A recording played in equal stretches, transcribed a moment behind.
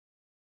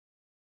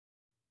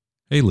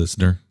Hey,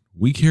 listener,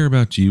 we care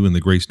about you and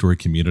the Grace Story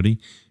community,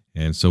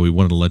 and so we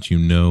wanted to let you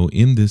know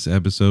in this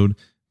episode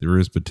there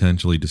is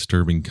potentially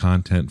disturbing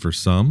content for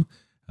some,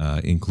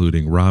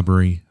 including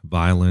robbery,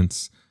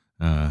 violence,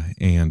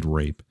 and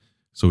rape.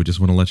 So we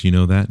just want to let you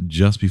know that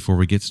just before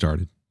we get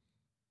started.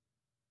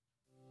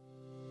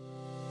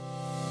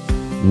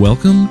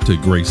 Welcome to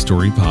Grace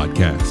Story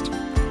Podcast.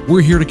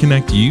 We're here to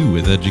connect you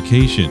with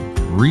education,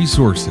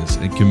 resources,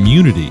 and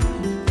community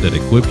that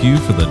equip you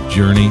for the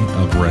journey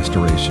of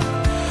restoration.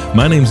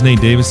 My name's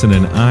Nate Davison,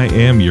 and I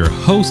am your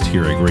host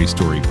here at Grace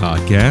Story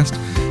Podcast.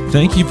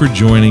 Thank you for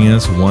joining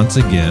us once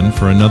again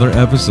for another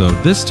episode,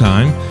 this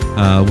time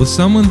with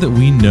someone that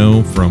we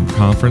know from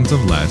conference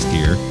of last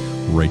year,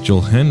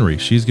 Rachel Henry.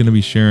 She's going to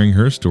be sharing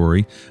her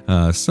story,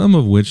 some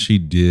of which she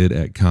did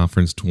at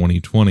Conference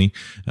 2020,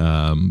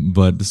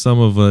 but some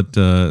of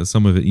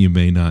it you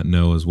may not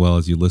know as well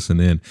as you listen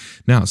in.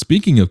 Now,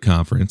 speaking of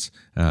Conference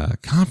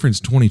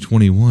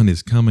 2021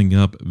 is coming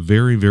up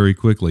very, very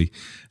quickly.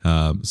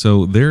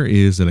 So there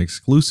is an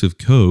exclusive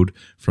code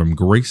from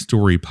Grace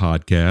Story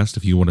Podcast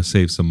if you want to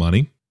save some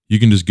money. You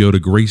can just go to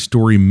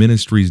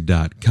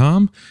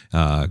gracestoryministries.com,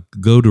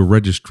 go to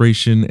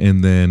registration,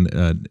 and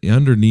then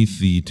underneath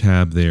the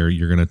tab there,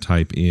 you're going to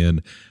type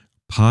in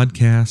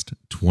Podcast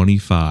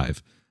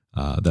 25.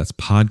 That's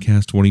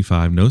Podcast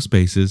 25, no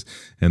spaces,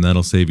 and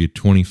that'll save you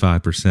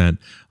 25%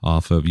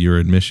 off of your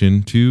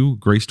admission to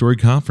Grace Story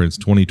Conference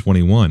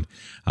 2021.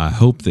 I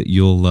hope that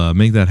you'll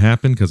make that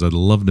happen because I'd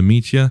love to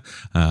meet you,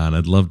 and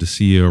I'd love to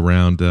see you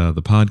around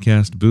the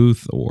podcast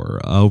booth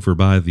or over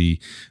by the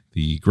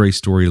Grace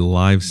Story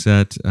live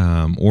set,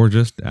 or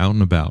just out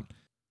and about.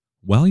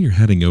 While you're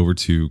heading over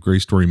to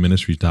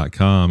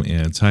gracestoryministries.com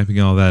and typing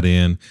all that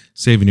in,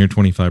 saving your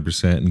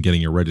 25% and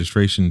getting your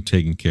registration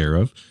taken care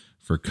of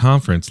for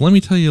conference, let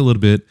me tell you a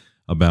little bit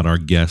about our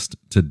guest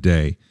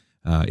today.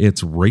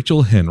 It's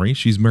Rachel Henry.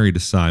 She's married to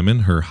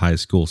Simon, her high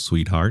school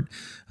sweetheart.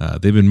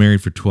 They've been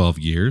married for 12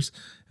 years,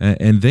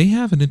 and they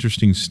have an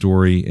interesting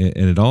story,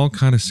 and it all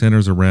kind of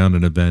centers around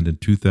an event in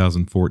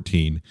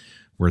 2014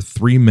 where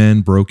three men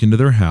broke into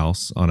their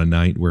house on a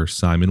night where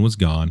Simon was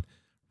gone,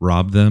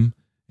 robbed them,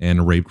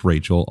 and raped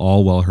Rachel,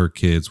 all while her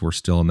kids were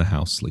still in the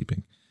house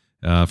sleeping.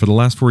 For the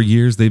last 4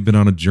 years, they've been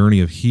on a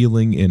journey of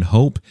healing and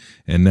hope,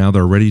 and now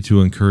they're ready to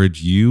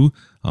encourage you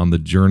on the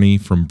journey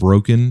from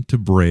broken to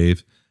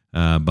brave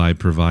by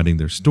providing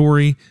their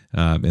story,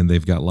 and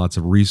they've got lots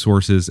of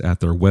resources at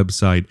their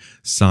website,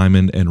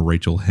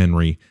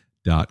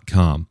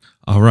 simonandrachelhenry.com.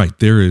 All right,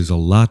 there is a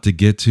lot to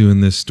get to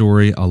in this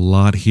story, a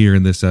lot here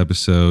in this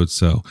episode,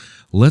 so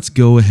let's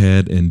go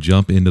ahead and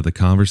jump into the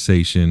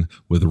conversation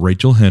with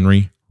Rachel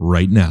Henry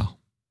right now.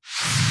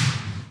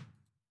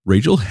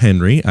 Rachel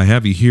Henry, I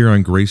have you here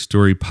on Grace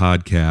Story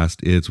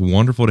Podcast. It's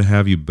wonderful to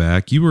have you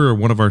back. You were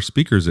one of our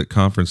speakers at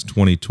Conference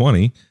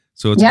 2020,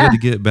 so it's good to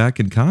get back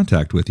in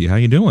contact with you. How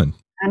you doing?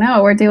 I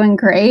know, we're doing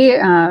great.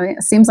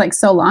 It seems like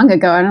so long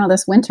ago. I don't know,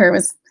 this winter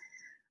was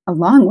a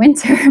long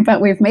winter,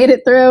 but we've made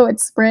it through.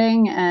 It's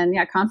spring, and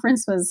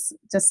conference was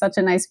just such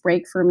a nice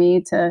break for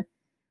me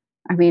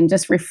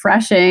just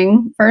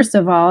refreshing, first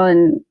of all,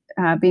 and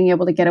being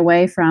able to get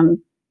away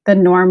from the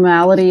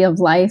normality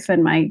of life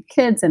and my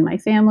kids and my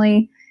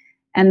family.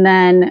 And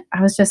then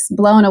I was just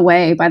blown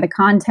away by the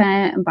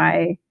content and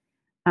by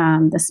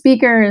the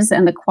speakers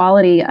and the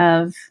quality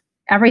of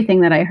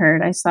everything that I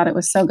heard. I just thought it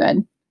was so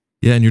good.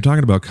 Yeah, and you're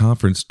talking about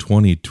Conference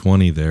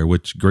 2020 there,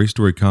 which Grace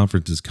Story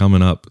Conference is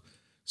coming up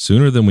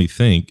sooner than we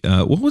think.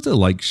 What was it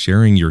like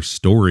sharing your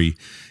story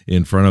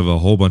in front of a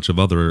whole bunch of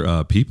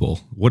other people?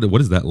 What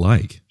is that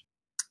like?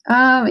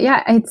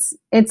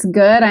 It's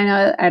good.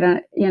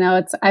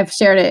 I've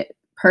shared it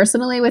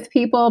personally with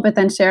people, but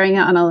then sharing it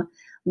on a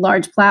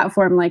large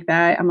platform like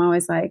that, I'm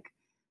always like,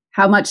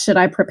 how much should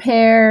I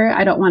prepare?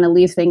 I don't want to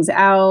leave things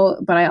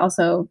out, but I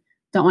also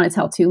don't want to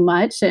tell too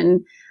much.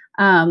 And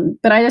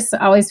but I just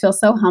always feel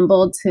so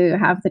humbled to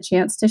have the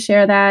chance to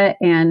share that,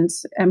 and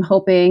I'm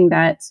hoping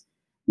that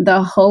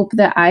the hope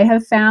that I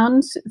have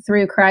found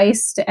through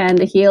Christ and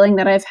the healing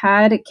that I've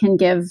had can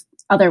give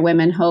other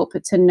women hope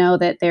to know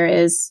that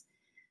there's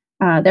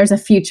a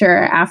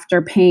future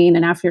after pain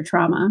and after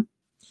trauma.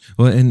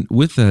 Well, and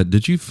with that,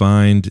 did you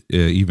find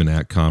even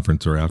at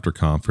conference or after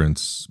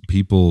conference,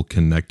 people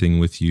connecting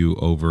with you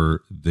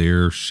over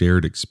their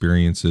shared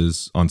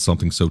experiences on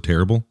something so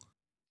terrible?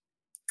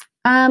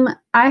 I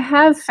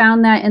have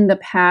found that in the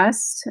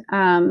past.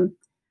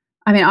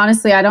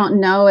 Honestly, I don't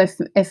know if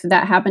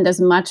that happened as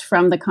much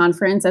from the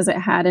conference as it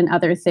had in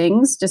other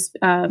things, just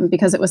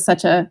because it was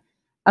such a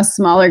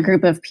smaller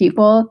group of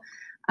people.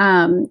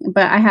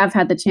 But I have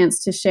had the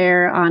chance to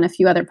share on a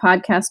few other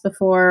podcasts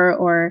before,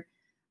 or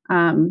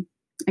I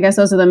guess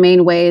those are the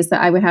main ways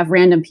that I would have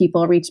random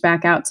people reach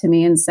back out to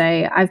me and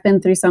say, I've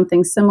been through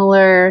something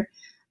similar.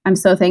 I'm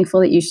so thankful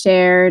that you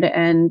shared.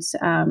 And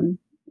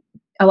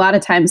a lot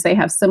of times they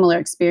have similar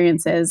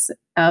experiences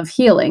of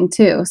healing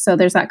too. So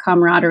there's that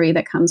camaraderie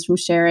that comes from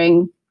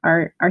sharing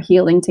our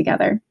healing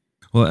together.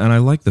 Well, and I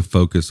like the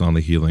focus on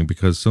the healing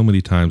because so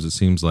many times it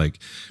seems like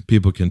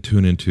people can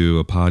tune into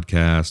a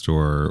podcast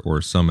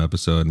or some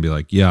episode and be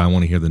like, "Yeah, I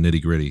want to hear the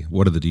nitty gritty.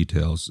 What are the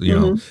details?" You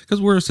know,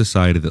 because we're a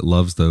society that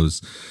loves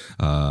those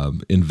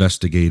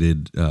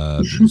investigated,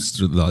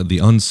 the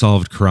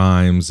unsolved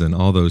crimes and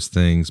all those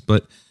things.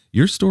 But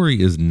your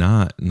story is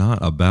not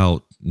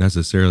about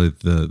necessarily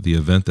the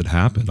event that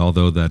happened,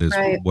 although that is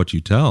Right. what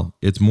you tell.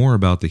 It's more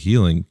about the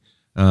healing.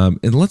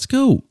 And let's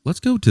go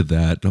to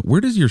that.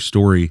 Where does your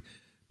story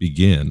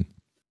begin?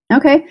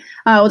 Okay.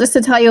 Well, just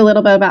to tell you a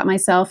little bit about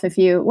myself, if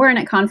you weren't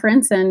at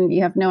conference and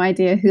you have no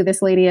idea who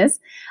this lady is,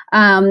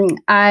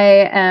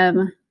 I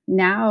am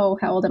now,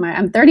 how old am I?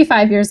 I'm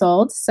 35 years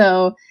old.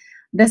 So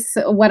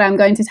what I'm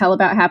going to tell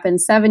about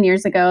happened 7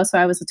 years ago. So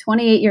I was a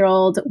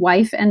 28-year-old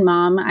wife and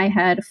mom. I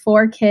had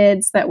 4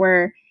 kids that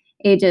were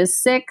ages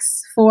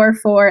 6, 4,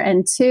 4,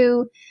 and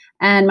 2.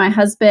 And my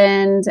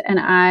husband and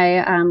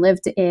I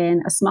lived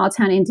in a small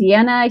town,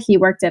 Indiana. He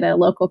worked at a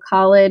local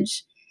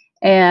college,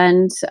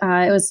 and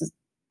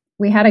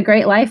we had a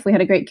great life. We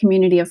had a great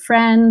community of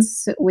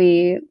friends.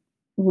 We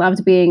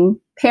loved being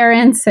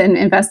parents and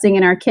investing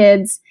in our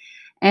kids.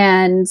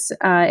 And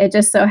it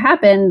just so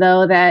happened,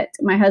 though, that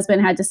my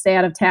husband had to stay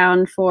out of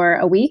town for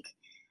a week.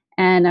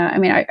 And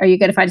are you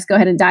good if I just go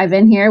ahead and dive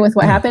in here with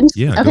what happened?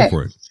 Yeah, okay. Go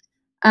for it.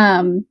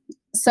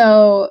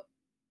 So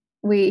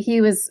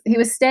he was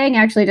staying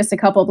actually just a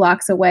couple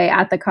blocks away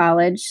at the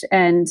college,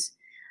 and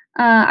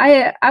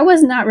I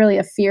was not really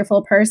a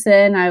fearful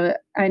person.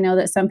 I know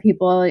that some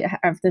people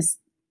have this,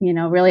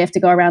 really have to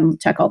go around and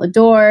check all the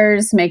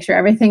doors, make sure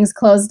everything's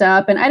closed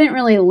up, and I didn't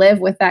really live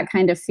with that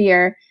kind of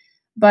fear.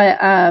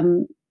 But I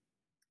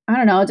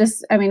don't know,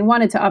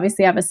 wanted to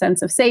obviously have a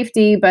sense of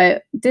safety,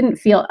 but didn't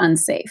feel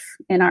unsafe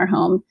in our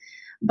home.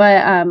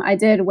 But I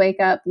did wake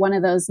up one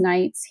of those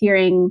nights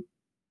hearing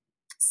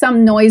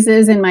some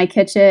noises in my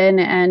kitchen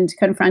and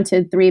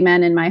confronted 3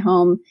 men in my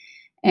home.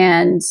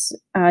 And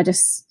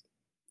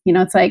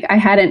it's like I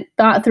hadn't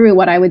thought through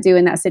what I would do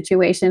in that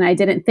situation. I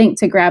didn't think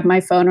to grab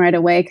my phone right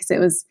away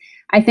because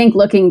I think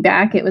looking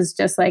back, it was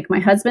just like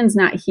my husband's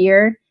not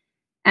here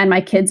and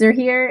my kids are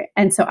here.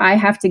 And so I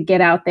have to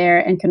get out there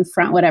and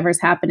confront whatever's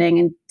happening,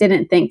 and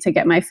didn't think to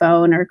get my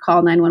phone or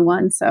call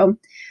 911. So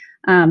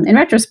in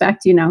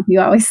retrospect, you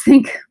always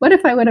think, what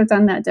if I would have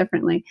done that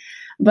differently?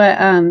 But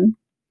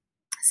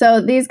so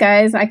these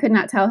guys, I could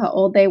not tell how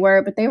old they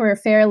were, but they were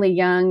fairly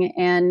young,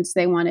 and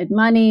they wanted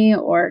money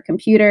or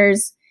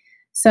computers.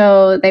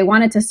 So they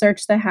wanted to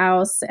search the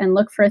house and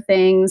look for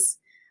things.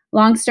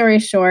 Long story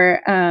short,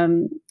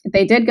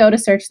 they did go to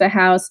search the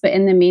house, but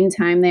in the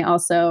meantime, they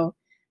also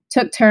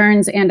took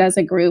turns and as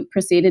a group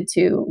proceeded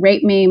to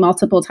rape me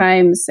multiple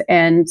times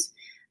and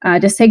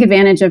just take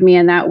advantage of me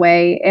in that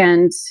way.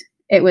 And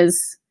it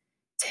was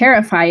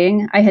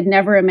terrifying. I had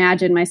never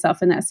imagined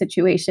myself in that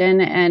situation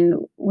and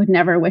would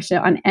never wish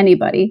it on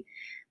anybody.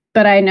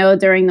 But I know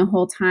during the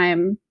whole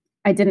time,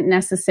 I didn't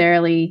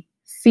necessarily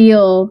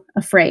feel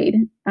afraid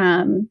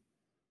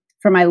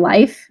for my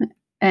life.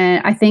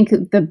 And I think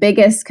the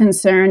biggest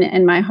concern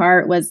in my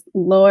heart was,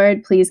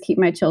 Lord, please keep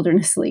my children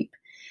asleep.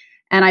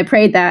 And I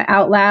prayed that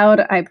out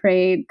loud. I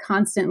prayed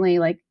constantly,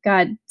 like,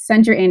 God,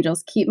 send your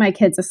angels, keep my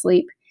kids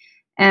asleep.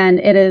 And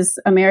it is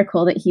a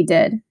miracle that he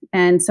did.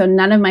 And so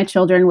none of my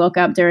children woke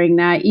up during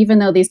that, even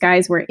though these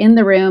guys were in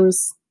the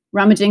rooms,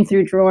 rummaging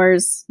through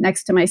drawers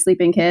next to my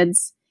sleeping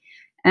kids.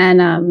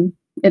 And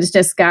it's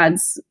just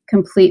God's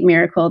complete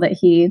miracle that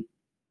he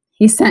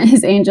sent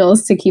his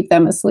angels to keep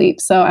them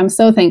asleep. So I'm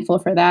so thankful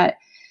for that.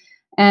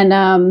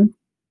 And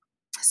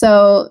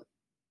so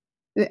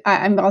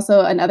I'm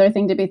also, another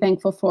thing to be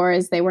thankful for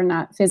is they were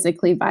not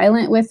physically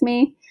violent with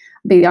me.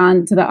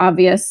 Beyond the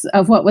obvious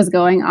of what was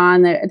going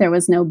on, there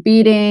was no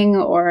beating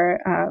or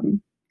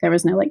there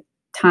was no like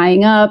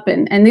tying up.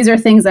 And these are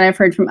things that I've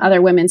heard from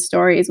other women's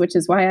stories, which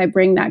is why I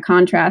bring that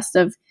contrast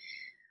of,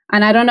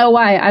 and I don't know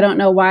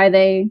why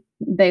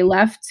they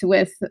left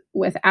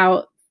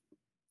without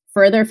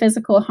further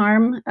physical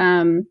harm.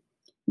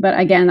 But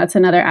again, that's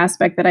another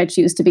aspect that I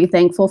choose to be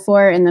thankful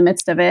for in the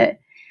midst of it.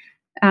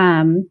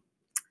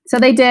 So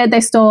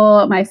they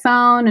stole my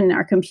phone and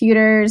our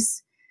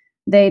computers.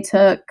 They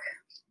took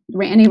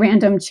any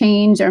random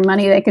change or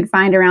money they could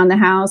find around the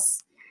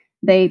house.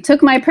 They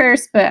took my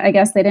purse, but I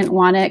guess they didn't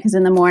want it because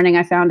in the morning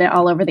I found it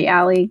all over the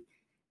alley.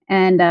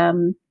 And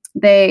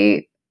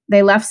they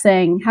left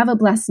saying, "Have a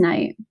blessed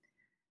night."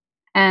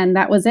 And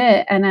that was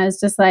it. And I was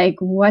just like,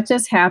 what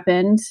just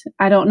happened?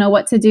 I don't know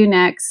what to do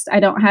next. I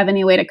don't have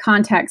any way to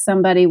contact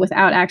somebody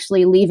without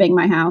actually leaving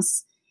my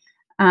house.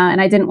 And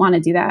I didn't want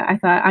to do that. I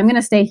thought, I'm going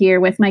to stay here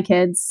with my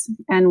kids,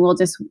 and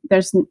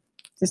there's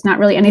just not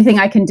really anything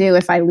I can do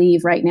if I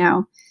leave right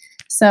now.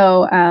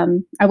 So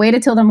I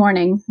waited till the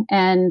morning,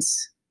 and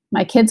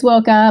my kids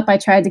woke up. I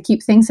tried to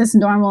keep things as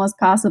normal as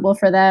possible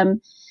for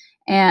them,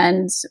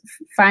 and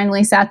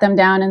finally sat them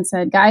down and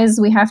said, guys,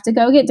 we have to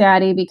go get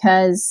daddy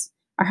because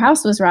our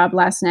house was robbed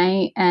last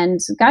night. And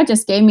God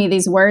just gave me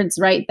these words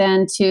right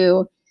then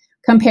to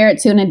compare it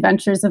to an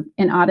Adventures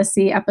in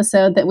Odyssey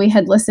episode that we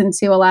had listened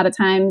to a lot of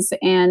times.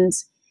 And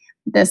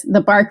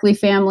the Barkley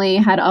family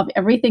had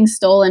everything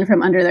stolen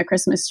from under their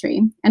Christmas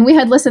tree. And we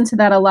had listened to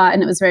that a lot,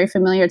 and it was very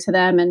familiar to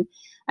them. And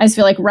I just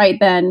feel like right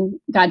then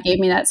God gave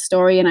me that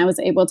story, and I was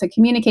able to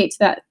communicate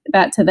that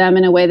to them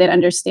in a way they'd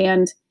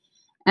understand.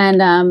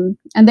 And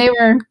they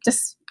were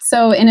just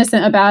so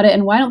innocent about it.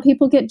 And why don't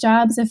people get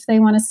jobs if they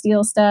want to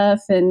steal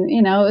stuff? And,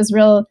 it was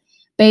real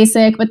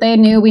basic, but they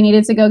knew we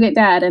needed to go get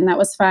Dad, and that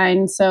was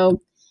fine.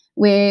 So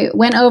we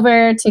went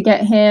over to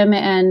get him,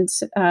 and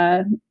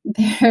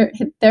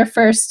their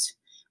first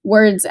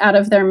words out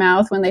of their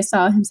mouth when they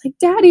saw him was like,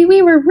 "Daddy,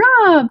 we were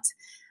robbed."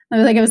 I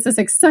was like, it was this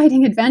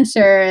exciting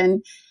adventure.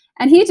 And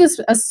he just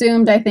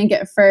assumed, I think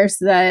at first,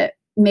 that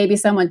maybe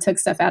someone took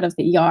stuff out of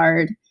the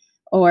yard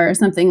or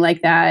something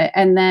like that.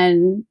 And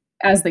then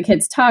as the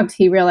kids talked,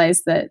 he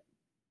realized that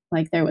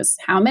there was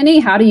how many?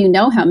 How do you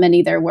know how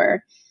many there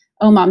were?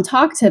 Oh, Mom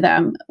talked to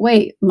them.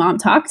 Wait, Mom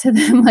talked to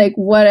them.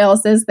 What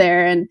else is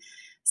there? And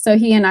so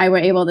he and I were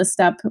able to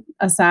step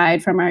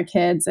aside from our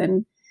kids.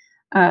 And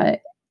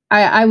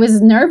I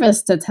was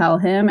nervous to tell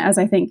him, as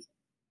I think,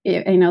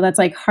 that's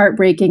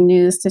heartbreaking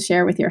news to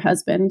share with your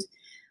husband.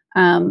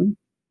 And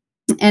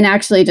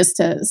actually, just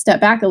to step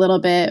back a little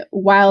bit,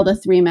 while the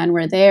three men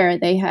were there,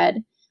 they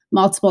had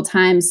multiple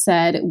times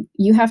said,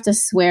 "You have to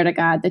swear to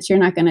God that you're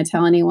not going to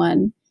tell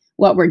anyone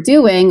what we're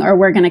doing, or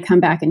we're going to come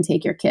back and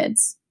take your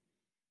kids."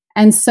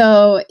 And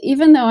so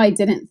even though I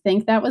didn't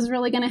think that was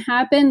really going to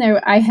happen,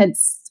 I had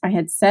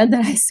said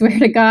that I swear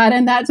to God,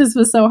 and that just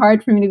was so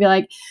hard for me to be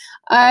like,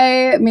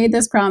 I made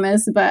this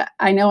promise, but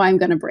I know I'm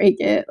going to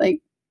break it.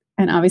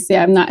 And obviously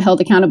I'm not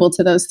held accountable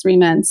to those three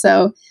men.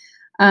 So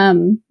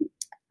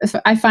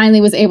I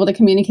finally was able to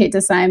communicate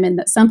to Simon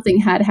that something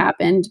had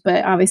happened,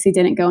 but obviously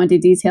didn't go into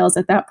details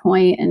at that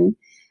point. And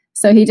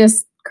so he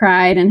just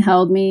cried and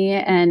held me.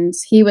 And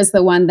he was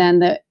the one then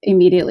that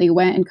immediately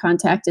went and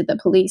contacted the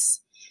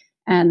police.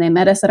 And they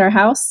met us at our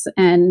house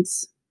and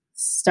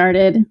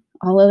started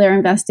all of their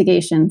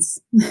investigations.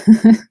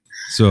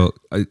 So,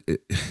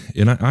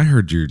 I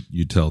heard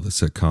you tell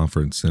this at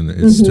conference, and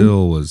it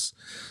still was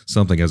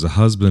something. As a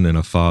husband and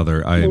a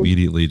father, I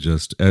immediately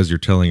just, as you're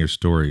telling your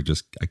story,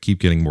 I keep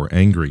getting more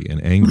angry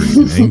and angry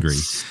and angry.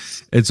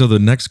 And so the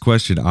next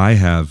question I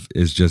have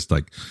is just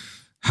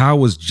how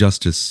was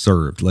justice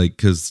served?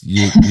 Because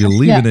you're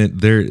leaving it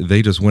there.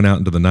 They just went out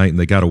into the night and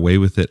they got away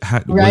with it.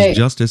 Was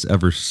justice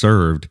ever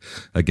served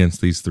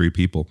against these three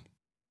people?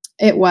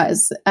 It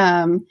was.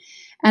 And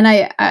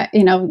I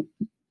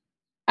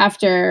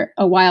after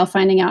a while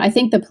finding out, I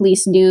think the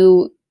police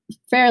knew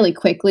fairly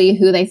quickly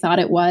who they thought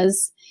it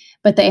was,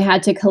 but they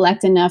had to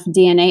collect enough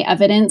DNA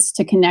evidence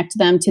to connect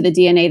them to the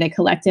DNA they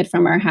collected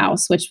from our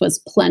house, which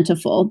was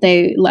plentiful.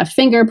 They left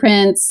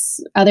fingerprints,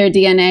 other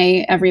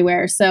DNA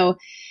everywhere. So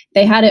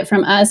they had it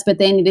from us, but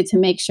they needed to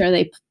make sure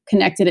they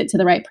connected it to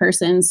the right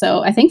person.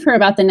 So I think for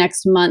about the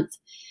next month,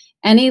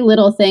 any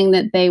little thing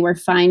that they were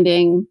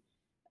finding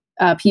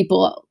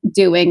people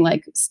doing,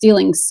 like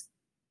stealing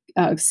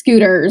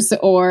scooters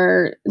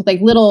or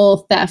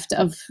little theft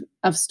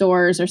of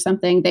stores or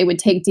something, they would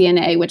take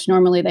DNA, which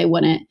normally they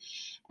wouldn't.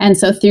 And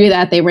so through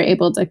that, they were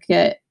able to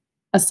get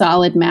a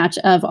solid match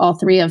of all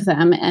three of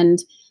them. And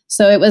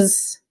so it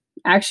was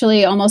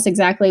actually almost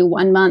exactly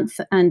 1 month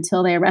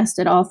until they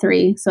arrested all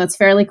three. So it's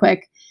fairly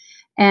quick.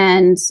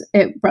 And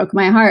it broke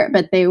my heart,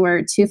 but they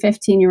were two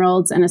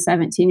 15-year-olds and a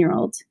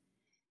 17-year-old.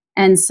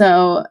 And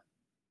so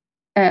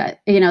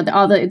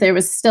there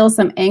was still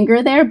some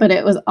anger there, but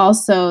it was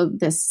also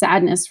this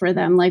sadness for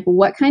them.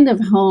 What kind of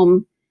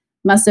home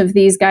must have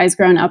these guys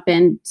grown up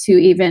in to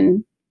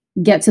even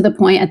get to the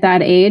point at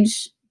that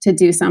age to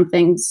do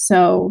something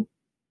so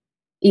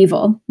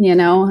evil,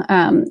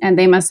 and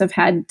they must have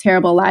had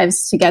terrible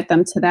lives to get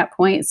them to that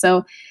point.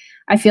 So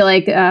I feel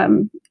like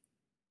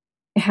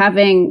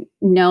having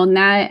known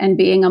that and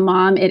being a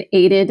mom, it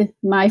aided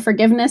my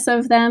forgiveness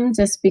of them,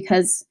 just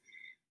because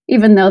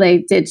even though they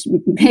did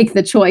make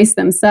the choice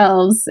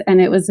themselves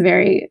and it was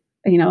very,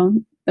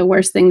 the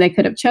worst thing they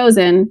could have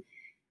chosen,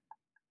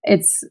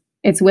 it's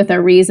with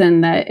a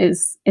reason that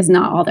is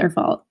not all their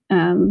fault.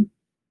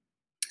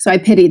 So I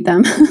pitied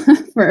them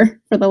for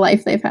the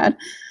life they've had.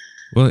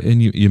 Well,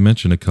 and you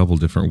mentioned a couple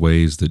different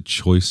ways that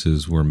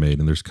choices were made,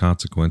 and there's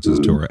consequences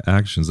to our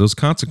actions. Those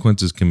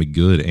consequences can be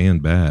good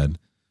and bad.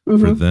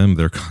 For them,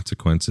 their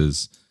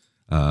consequences,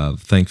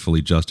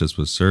 thankfully, justice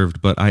was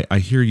served. But I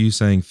hear you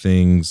saying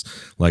things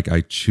like,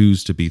 I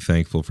choose to be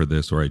thankful for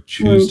this, or I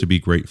choose to be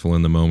grateful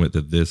in the moment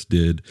that this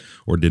did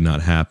or did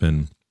not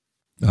happen.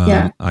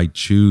 I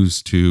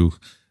choose to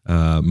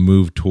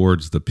move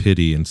towards the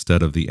pity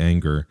instead of the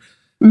anger.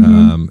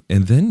 And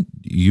then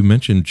you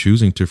mentioned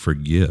choosing to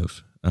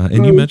forgive.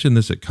 And you mentioned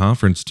this at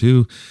conference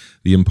too,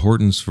 the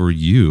importance for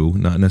you,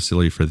 not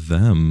necessarily for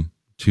them,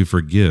 to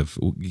forgive.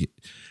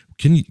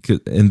 Can you?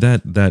 And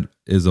that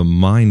is a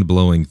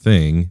mind-blowing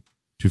thing,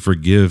 to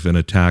forgive an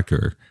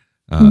attacker,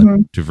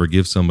 to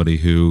forgive somebody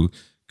who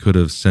could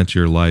have sent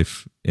your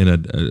life in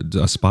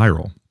a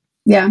spiral.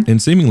 Yeah.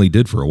 And seemingly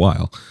did for a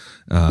while.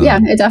 Yeah,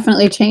 it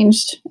definitely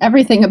changed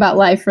everything about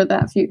life for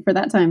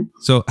that time.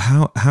 So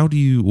how do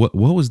you what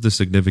was the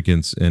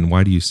significance, and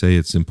why do you say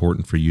it's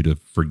important for you to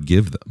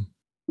forgive them?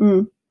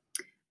 Mm.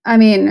 I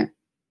mean,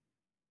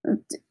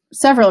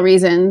 several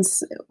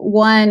reasons.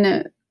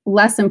 One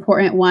less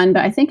important one,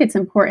 but I think it's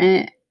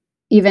important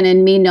even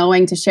in me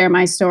knowing to share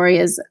my story,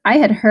 is I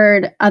had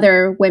heard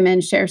other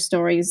women share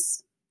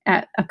stories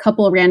at a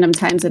couple random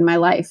times in my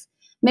life.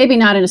 Maybe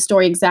not in a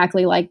story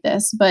exactly like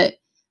this, but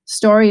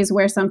stories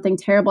where something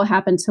terrible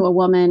happened to a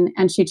woman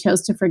and she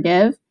chose to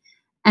forgive.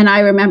 And I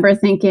remember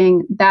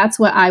thinking, that's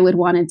what I would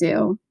want to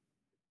do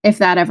if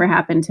that ever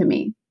happened to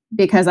me,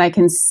 because I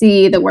can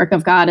see the work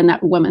of God in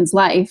that woman's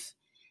life.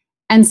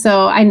 And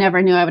so I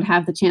never knew I would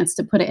have the chance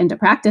to put it into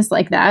practice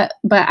like that.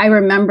 But I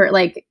remember,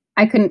 like,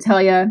 I couldn't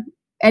tell you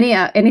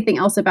anything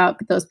else about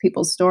those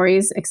people's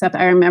stories, except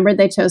I remembered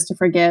they chose to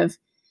forgive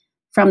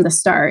from the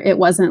start. It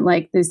wasn't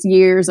like this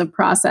years of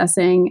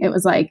processing. It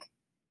was like,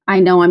 I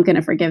know I'm going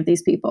to forgive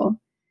these people.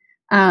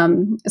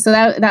 So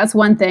that's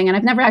one thing, and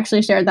I've never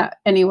actually shared that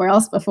anywhere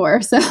else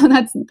before. So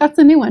that's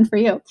a new one for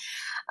you.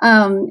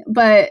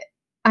 But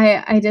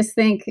I just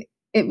think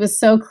it was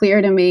so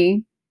clear to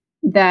me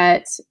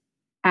that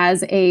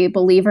as a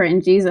believer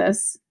in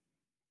Jesus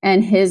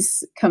and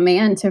his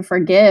command to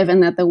forgive,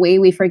 and that the way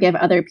we forgive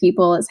other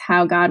people is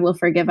how God will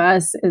forgive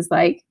us, is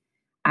like,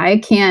 I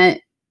can't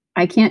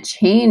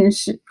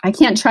change. I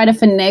can't try to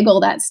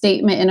finagle that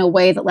statement in a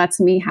way that lets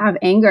me have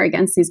anger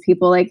against these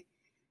people. Like,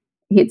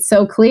 it's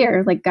so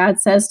clear, like God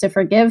says to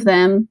forgive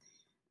them.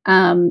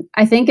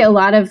 I think a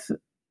lot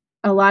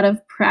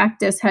of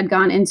practice had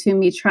gone into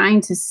me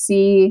trying to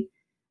see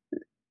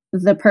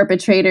the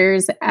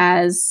perpetrators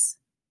as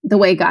the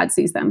way God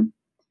sees them,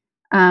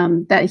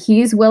 that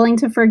he's willing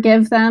to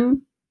forgive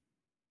them.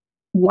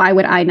 Why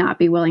would I not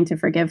be willing to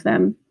forgive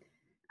them?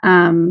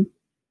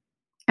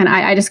 And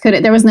I just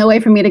couldn't, there was no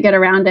way for me to get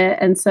around it.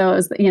 And so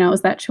it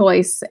was that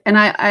choice. And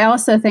I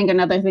also think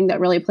another thing that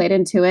really played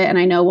into it, and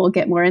I know we'll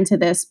get more into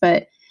this,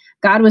 but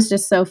God was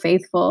just so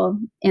faithful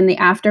in the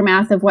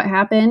aftermath of what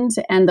happened,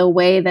 and the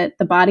way that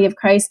the body of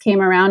Christ came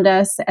around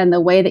us, and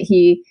the way that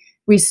he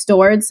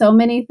restored so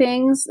many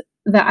things,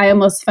 that I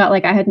almost felt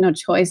like I had no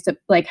choice to,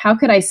 like, how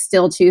could I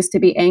still choose to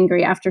be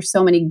angry after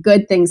so many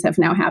good things have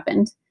now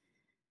happened?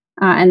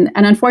 And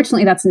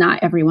unfortunately, that's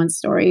not everyone's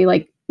story.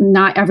 Like,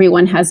 not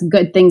everyone has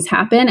good things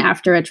happen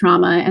after a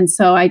trauma. And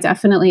so I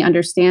definitely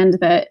understand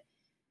that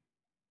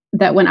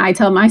when I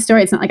tell my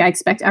story, it's not like I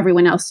expect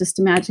everyone else just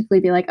to magically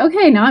be like,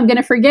 okay, now I'm going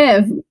to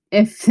forgive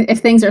if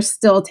things are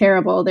still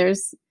terrible.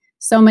 There's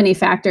so many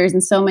factors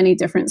and so many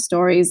different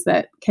stories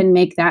that can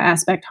make that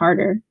aspect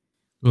harder.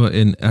 Well,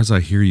 and as I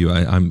hear you,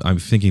 I'm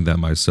thinking that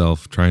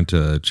myself, trying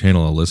to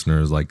channel a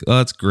listener is like, oh,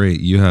 that's great.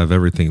 You have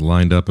everything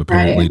lined up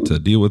apparently to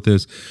deal with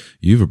this.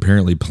 You've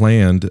apparently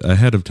planned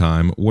ahead of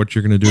time what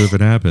you're going to do if it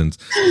happens.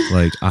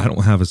 Like, I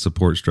don't have a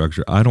support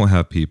structure. I don't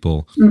have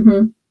people.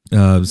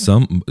 Mm-hmm.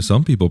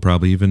 Some people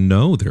probably even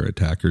know their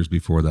attackers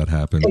before that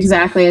happens.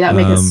 Exactly. That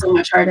makes it so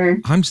much harder.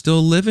 I'm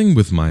still living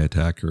with my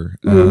attacker.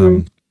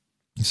 Mm-hmm.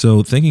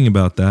 So thinking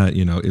about that,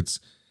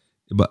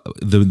 but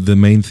the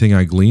main thing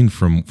I gleaned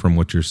from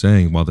what you're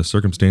saying, while the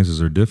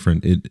circumstances are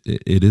different,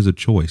 it is a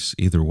choice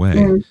either way.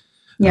 Mm,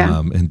 yeah.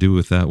 And do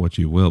with that what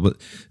you will. But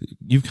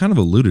you've kind of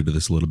alluded to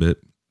this a little bit,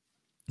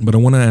 but I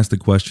want to ask the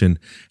question,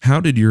 how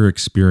did your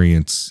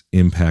experience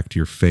impact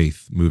your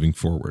faith moving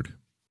forward?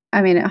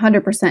 I mean,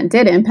 100%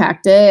 did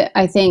impact it.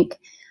 I think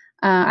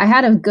I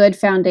had a good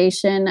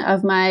foundation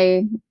of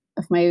my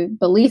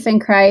belief in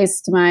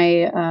Christ,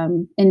 my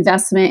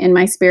investment in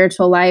my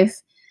spiritual life.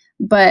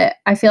 But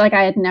I feel like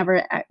I had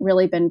never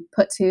really been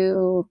put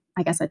to,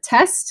 I guess, a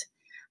test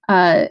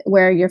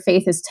where your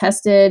faith is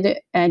tested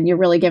and you're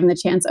really given the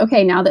chance,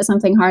 okay, now that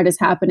something hard is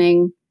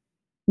happening,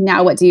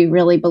 now what do you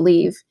really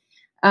believe?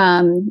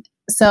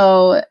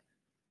 So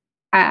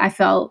I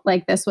felt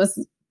like this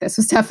was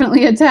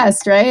definitely a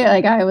test, right?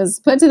 Like, I was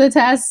put to the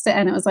test,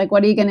 and it was like,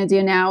 what are you going to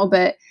do now?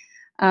 But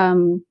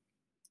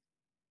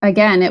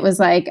again, it was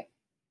like,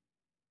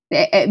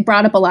 it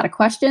brought up a lot of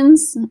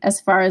questions as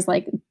far as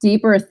like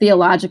deeper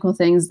theological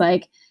things,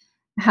 like,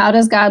 how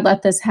does God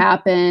let this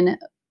happen?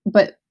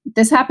 But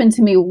this happened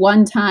to me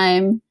one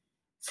time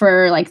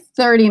for like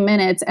 30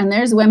 minutes. And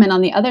there's women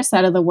on the other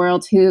side of the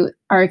world who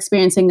are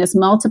experiencing this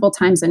multiple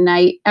times a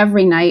night,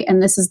 every night.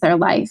 And this is their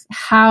life.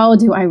 How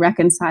do I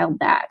reconcile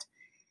that?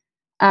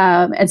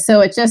 And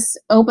so it just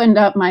opened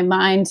up my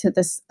mind to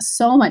this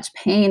so much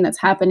pain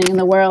that's happening in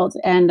the world.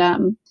 And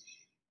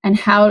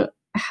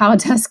how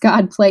does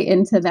God play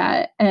into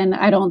that? And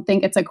I don't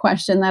think it's a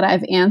question that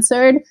I've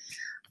answered,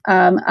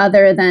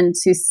 other than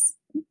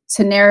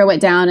to narrow it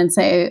down and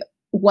say,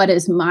 what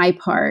is my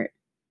part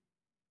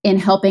in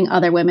helping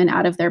other women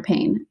out of their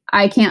pain?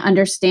 I can't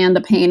understand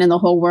the pain in the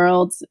whole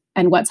world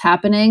and what's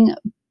happening,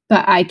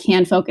 but I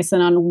can focus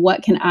in on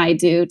what can I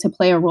do to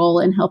play a role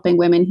in helping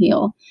women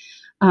heal.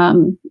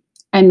 And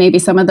maybe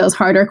some of those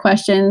harder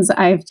questions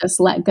I've just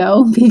let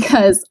go,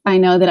 because I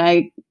know that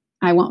I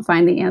won't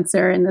find the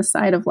answer in this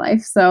side of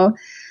life. So,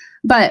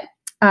 but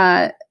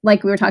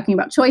like we were talking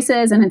about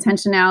choices and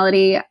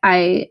intentionality,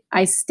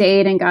 I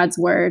stayed in God's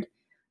word.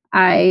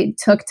 I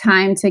took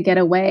time to get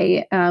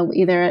away,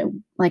 either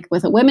like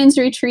with a women's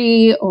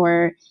retreat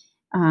or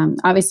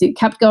obviously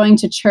kept going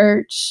to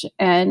church,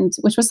 and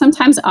which was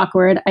sometimes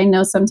awkward. I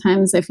know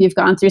sometimes if you've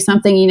gone through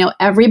something, you know,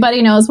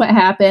 everybody knows what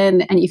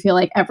happened and you feel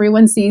like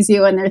everyone sees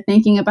you and they're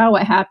thinking about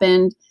what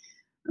happened.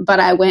 But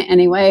I went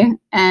anyway.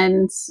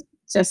 And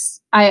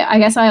just, I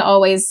guess I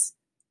always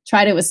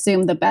try to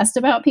assume the best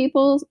about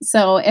people.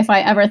 So if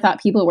I ever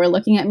thought people were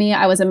looking at me,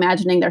 I was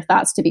imagining their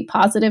thoughts to be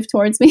positive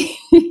towards me.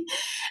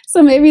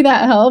 So maybe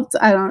that helped.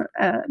 I don't,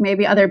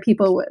 maybe other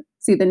people would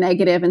see the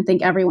negative and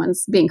think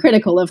everyone's being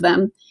critical of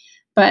them.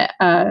 But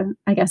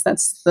I guess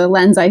that's the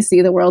lens I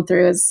see the world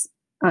through, is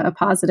a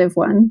positive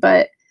one.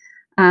 But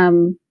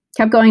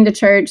kept going to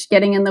church,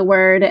 getting in the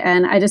word.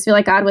 And I just feel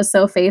like God was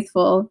so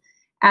faithful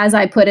as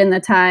I put in the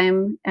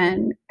time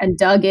and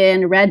dug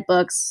in, read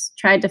books,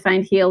 tried to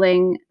find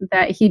healing,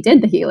 that he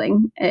did the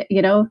healing.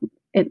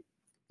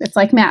 It's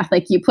like math.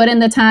 Like you put in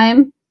the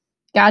time,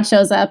 God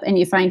shows up and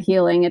you find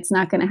healing. It's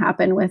not going to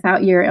happen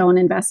without your own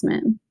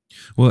investment.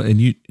 Well, and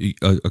you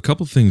a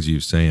couple things you're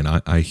saying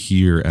I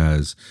hear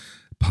as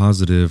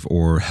positive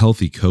or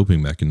healthy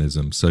coping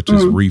mechanisms, such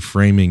as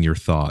reframing your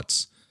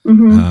thoughts.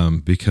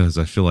 Because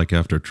I feel like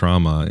after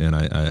trauma, and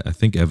I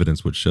think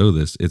evidence would show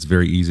this, it's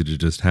very easy to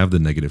just have the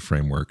negative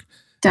framework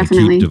and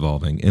keep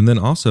devolving. And then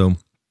also,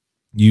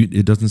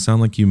 it doesn't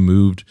sound like you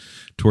moved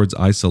towards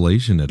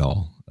isolation at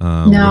all.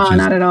 No,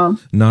 not at all.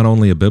 Not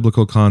only a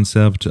biblical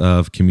concept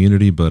of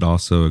community, but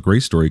also a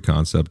Grace Story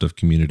concept of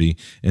community.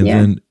 And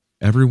then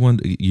everyone,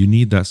 you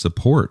need that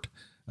support.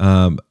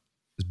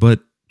 But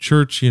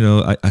church,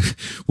 I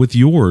with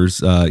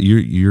yours,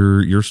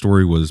 your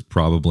story was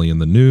probably in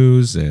the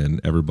news and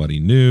everybody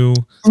knew,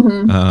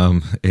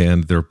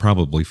 and they're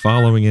probably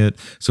following it.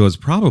 So it's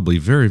probably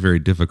very, very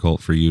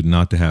difficult for you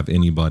not to have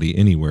anybody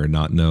anywhere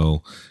not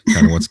know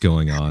kind of what's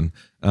going on.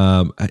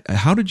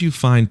 How did you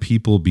find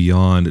people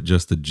beyond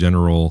just the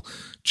general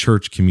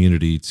church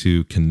community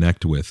to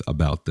connect with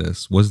about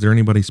this? Was there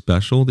anybody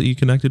special that you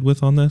connected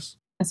with on this?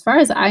 As far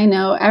as I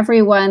know,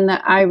 everyone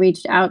that I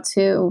reached out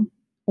to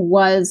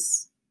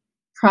was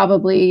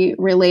probably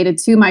related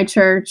to my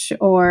church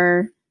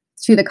or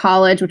to the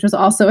college, which was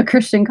also a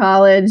Christian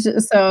college.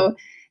 So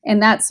in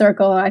that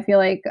circle, I feel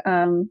like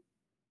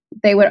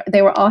they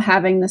were all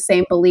having the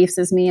same beliefs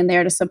as me and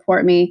there to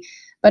support me.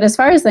 But as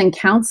far as then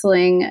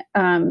counseling,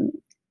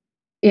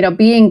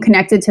 being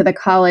connected to the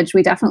college,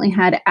 we definitely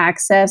had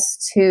access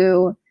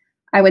to,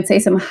 I would say,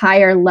 some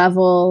higher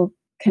level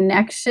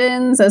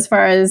connections. As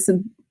far as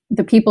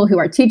the people who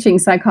are teaching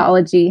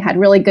psychology had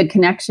really good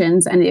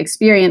connections and the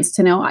experience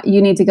to know you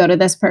need to go to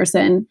this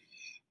person.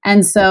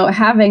 And so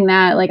having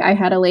that, like I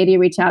had a lady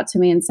reach out to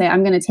me and say,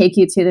 I'm going to take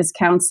you to this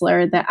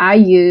counselor that I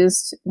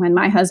used when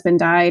my husband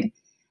died.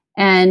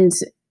 And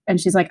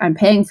she's like, I'm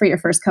paying for your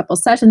first couple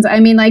sessions.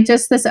 I mean, like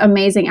just this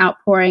amazing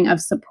outpouring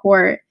of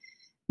support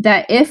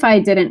that if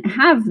I didn't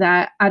have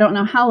that, I don't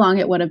know how long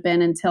it would have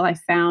been until I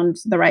found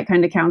the right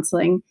kind of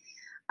counseling.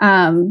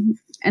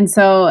 And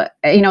so,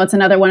 it's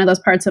another one of those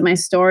parts of my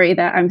story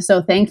that I'm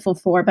so thankful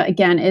for, but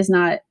again, is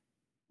not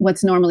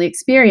what's normally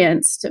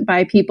experienced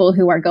by people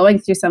who are going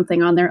through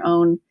something on their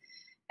own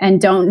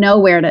and don't know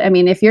where to. I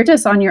mean, if you're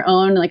just on your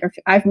own, like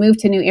I've moved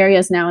to new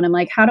areas now and I'm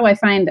like, how do I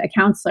find a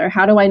counselor?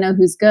 How do I know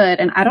who's good?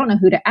 And I don't know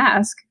who to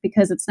ask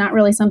because it's not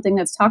really something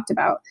that's talked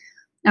about.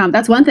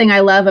 That's one thing I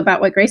love about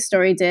what Grace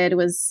Story did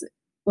was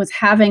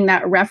having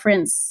that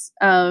reference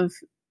of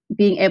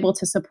being able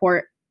to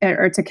support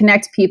or to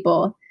connect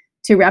people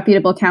to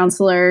reputable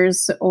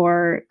counselors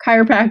or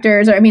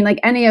chiropractors, or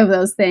like any of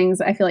those things.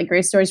 I feel like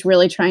Grace Story is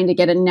really trying to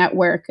get a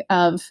network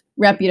of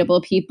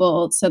reputable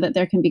people so that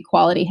there can be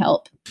quality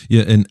help.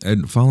 Yeah,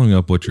 and following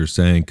up what you're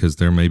saying, because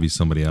there may be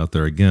somebody out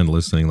there, again,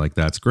 listening like,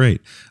 that's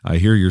great. I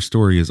hear your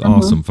story is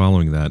awesome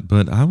following that,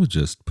 but I would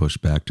just push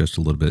back just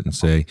a little bit and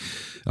say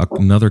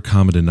another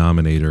common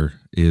denominator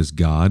is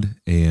God.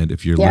 And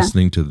if you're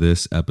listening to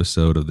this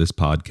episode of this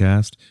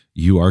podcast,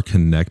 you are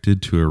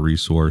connected to a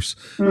resource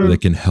that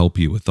can help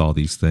you with all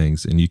these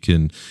things. And you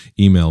can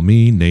email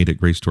me, Nate at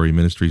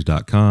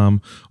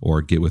GraceStoryMinistries.com,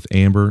 or get with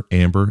Amber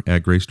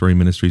at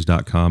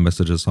GraceStoryMinistries.com,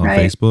 message us on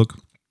Facebook.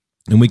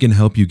 And we can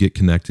help you get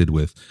connected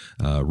with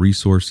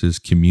resources,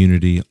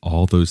 community,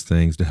 all those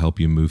things to help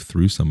you move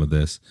through some of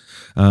this.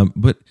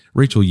 But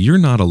Rachel, you're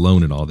not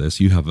alone in all this.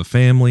 You have a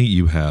family,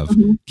 you have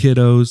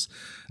kiddos.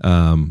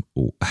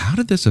 How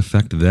did this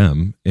affect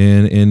them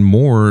and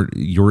more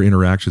your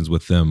interactions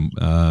with them?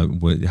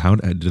 How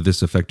did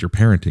this affect your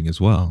parenting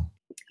as well?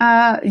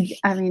 I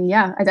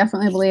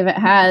definitely believe it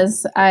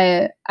has.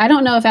 I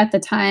don't know if at the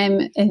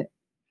time, if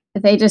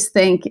they just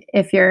think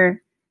if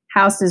your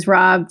house is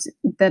robbed,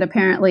 that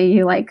apparently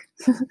you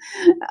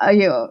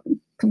you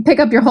pick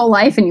up your whole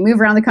life and you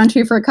move around the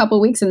country for a couple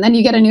of weeks and then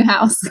you get a new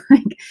house.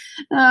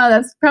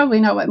 That's probably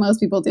not what most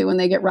people do when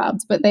they get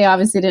robbed, but they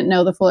obviously didn't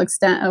know the full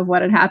extent of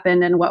what had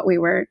happened and what we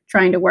were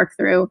trying to work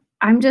through.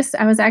 I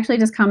was actually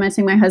just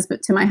commenting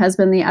to my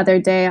husband the other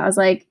day. I was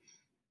like,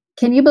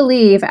 can you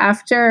believe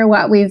after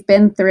what we've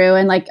been through,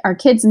 and like our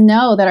kids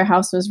know that our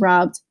house was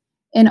robbed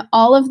in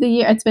all of the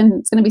year, it's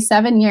going to be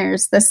 7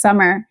 years this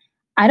summer.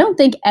 I don't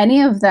think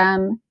any of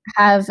them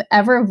have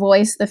ever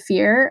voiced the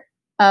fear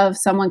of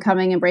someone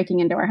coming and breaking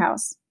into our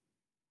house.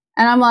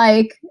 And I'm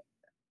like,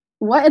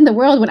 what in the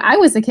world? When I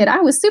was a kid, I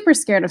was super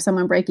scared of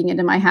someone breaking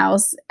into my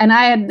house, and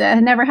that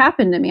had never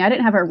happened to me. I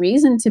didn't have a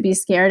reason to be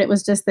scared. It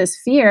was just this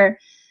fear.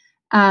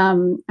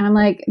 I'm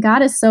like,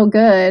 God is so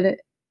good.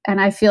 And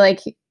I feel like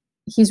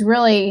he's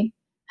really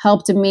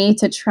helped me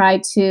to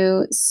try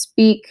to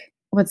speak.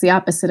 What's the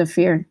opposite of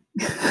fear?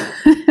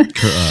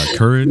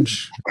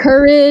 Courage,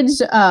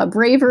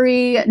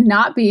 bravery,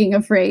 not being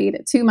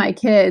afraid to my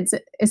kids,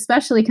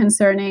 especially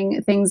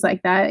concerning things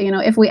like that.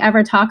 If we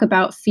ever talk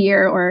about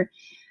fear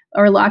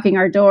or locking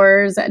our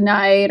doors at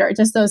night or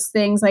just those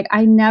things, like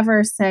I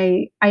never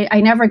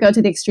go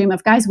to the extreme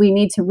of, guys, we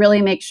need to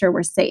really make sure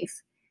we're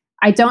safe.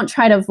 I don't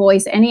try to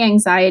voice any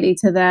anxiety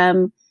to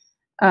them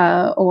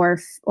or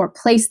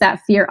place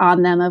that fear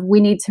on them of, we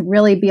need to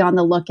really be on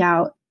the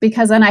lookout,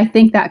 because then I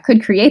think that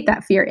could create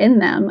that fear in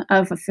them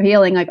of a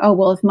feeling like, oh,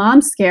 well, if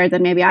mom's scared,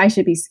 then maybe I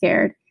should be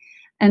scared.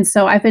 And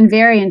so I've been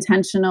very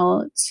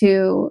intentional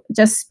to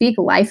just speak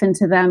life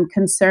into them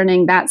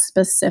concerning that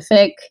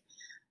specific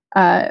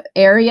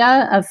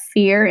area of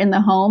fear in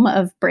the home,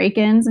 of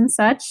break-ins and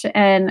such.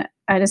 And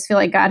I just feel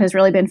like God has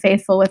really been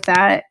faithful with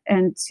that,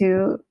 and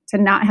to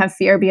not have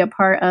fear be a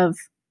part of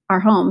our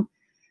home.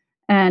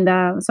 And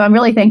so I'm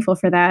really thankful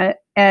for that.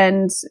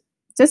 And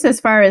just as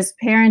far as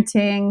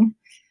parenting,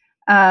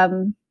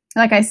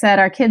 like I said,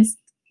 our kids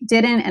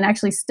didn't and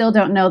actually still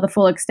don't know the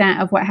full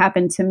extent of what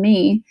happened to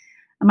me.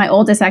 My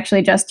oldest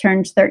actually just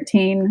turned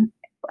 13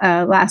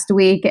 last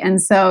week. And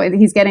so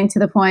he's getting to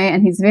the point,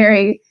 and he's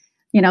very,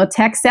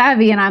 tech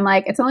savvy. And I'm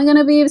like, it's only going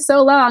to be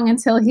so long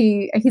until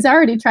he's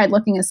already tried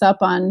looking us up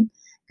on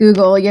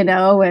Google,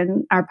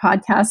 and our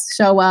podcasts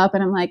show up.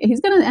 And I'm like, he's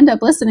going to end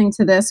up listening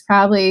to this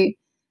probably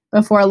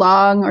before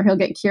long, or he'll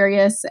get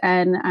curious.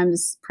 And I'm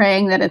just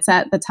praying that it's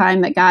at the time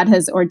that God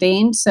has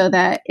ordained, so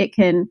that it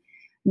can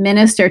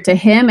minister to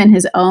him and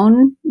his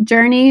own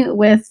journey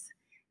with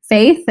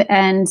faith,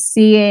 and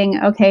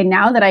seeing, okay,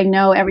 now that I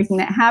know everything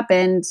that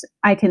happened,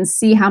 I can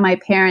see how my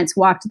parents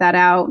walked that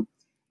out.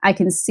 I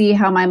can see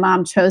how my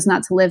mom chose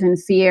not to live in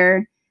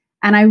fear.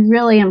 And I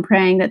really am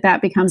praying that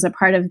that becomes a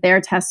part of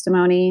their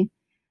testimony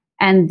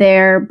and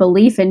their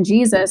belief in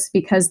Jesus,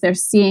 because they're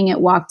seeing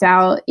it walked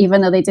out,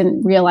 even though they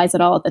didn't realize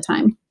it all at the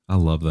time. I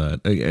love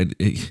that.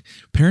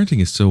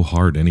 Parenting is so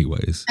hard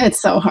anyways.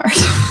 It's so hard.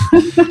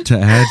 To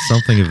add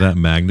something of that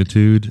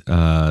magnitude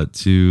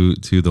to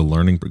the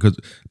learning, because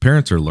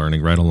parents are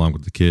learning right along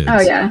with the kids.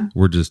 Oh, yeah.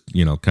 We're just,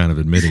 kind of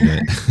admitting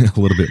it a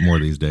little bit more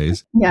these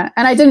days. Yeah.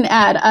 And I didn't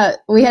add,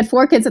 we had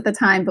 4 kids at the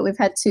time, but we've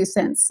had 2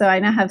 since. So I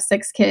now have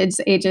 6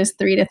 kids, ages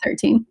 3 to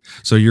 13.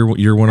 So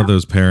you're one of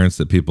those parents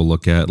that people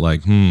look at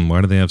like, why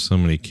do they have so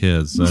many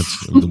kids?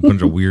 That's a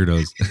bunch of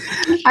weirdos.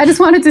 I just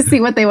wanted to see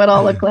what they would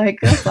all look like.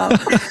 That's all.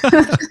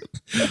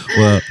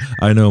 Well,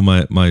 I know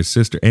my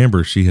sister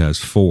Amber, she has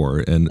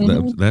 4, and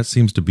that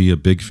seems to be a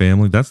big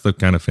family. That's the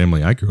kind of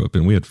family I grew up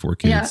in. We had 4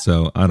 kids, yeah.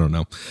 So I don't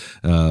know.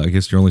 I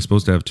guess you're only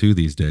supposed to have 2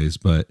 these days,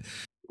 but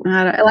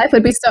life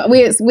would be so.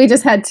 We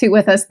just had 2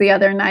 with us the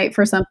other night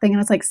for something, and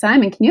I was like,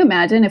 Simon, can you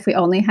imagine if we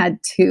only had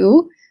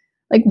 2?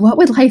 Like, what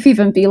would life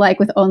even be like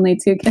with only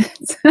 2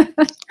 kids?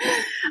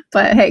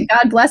 But hey,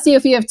 God bless you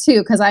if you have 2,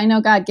 because I know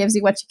God gives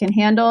you what you can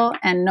handle,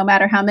 and no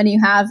matter how many you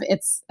have,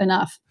 it's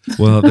enough.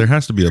 Well, there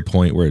has to be a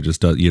point where it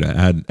just does,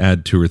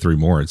 add 2 or 3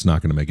 more. It's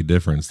not going to make a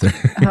difference there.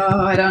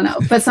 Oh, I don't know.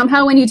 But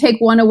somehow when you take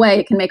one away,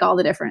 it can make all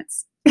the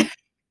difference.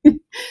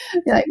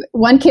 Like,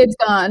 one kid's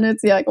gone.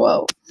 It's like,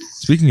 whoa.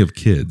 Speaking of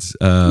kids,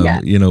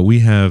 we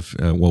have,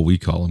 we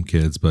call them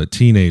kids, but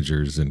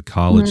teenagers and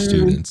college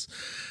students.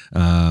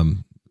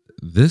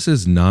 This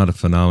is not a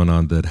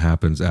phenomenon that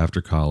happens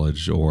after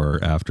college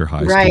or after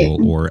high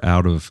school or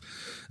out of,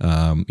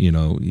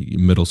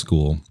 middle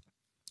school.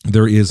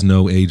 There is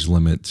no age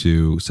limit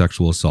to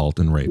sexual assault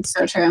and rape.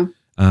 So true.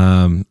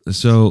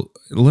 So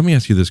let me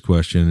ask you this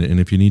question, and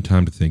if you need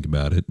time to think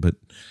about it, but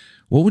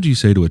what would you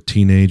say to a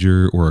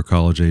teenager or a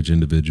college age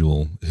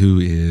individual who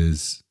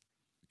is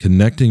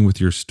connecting with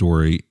your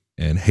story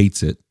and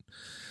hates it,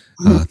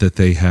 that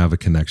they have a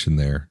connection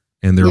there,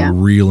 and they're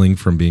reeling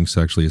from being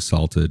sexually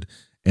assaulted,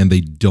 and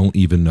they don't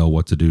even know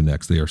what to do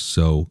next? They are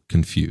so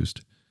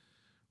confused.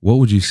 What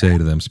would you say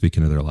to them,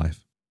 speaking of their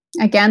life?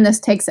 Again, this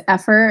takes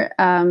effort.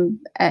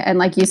 And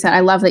like you said, I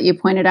love that you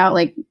pointed out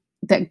like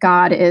that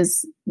God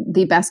is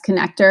the best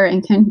connector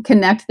and can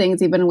connect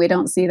things even when we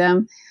don't see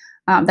them.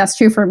 That's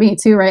true for me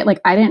too, right? Like,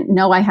 I didn't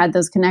know I had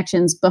those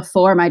connections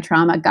before my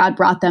trauma. God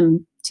brought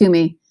them to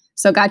me.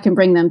 So God can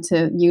bring them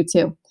to you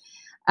too.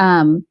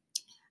 I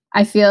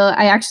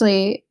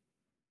actually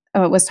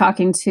was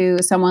talking to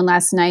someone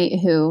last night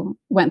who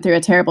went through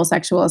a terrible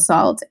sexual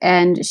assault,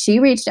 and she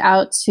reached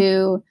out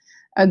to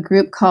a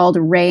group called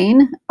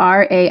RAINN,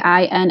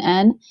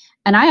 RAINN.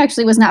 And I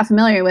actually was not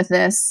familiar with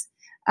this.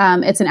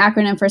 It's an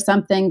acronym for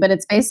something, but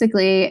it's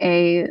basically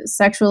a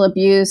sexual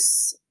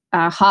abuse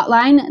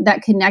hotline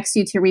that connects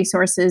you to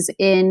resources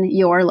in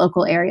your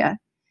local area.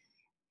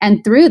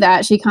 And through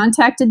that, she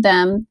contacted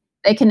them.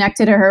 They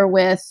connected her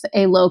with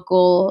a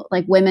local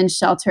like women's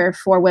shelter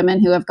for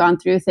women who have gone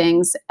through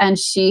things. And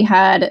she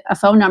had a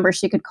phone number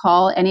she could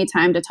call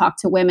anytime to talk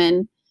to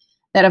women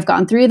that have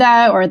gone through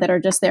that or that are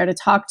just there to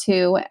talk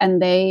to.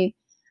 And I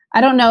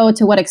don't know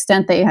to what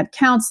extent they had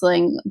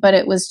counseling, but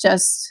it was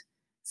just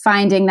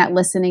finding that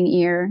listening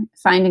ear,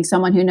 finding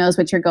someone who knows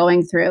what you're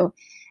going through.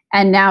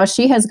 And now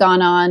she has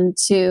gone on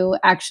to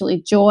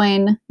actually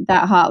join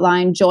that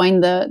hotline,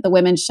 join the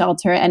women's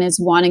shelter, and is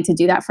wanting to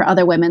do that for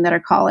other women that are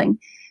calling,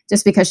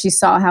 just because she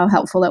saw how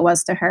helpful it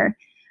was to her.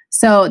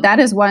 So that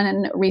is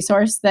one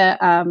resource that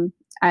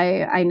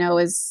I know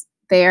is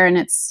there,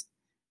 and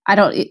I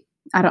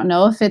don't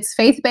know if it's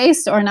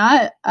faith-based or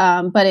not,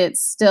 but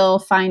it's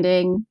still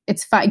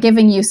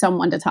giving you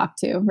someone to talk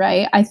to,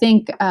 right? I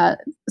think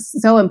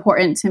so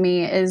important to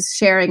me is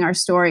sharing our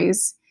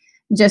stories,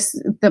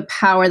 just the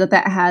power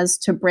that has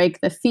to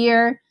break the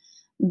fear,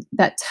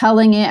 that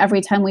telling it every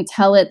time we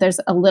tell it,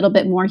 there's a little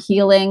bit more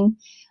healing.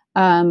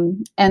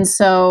 And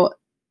so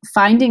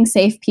finding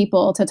safe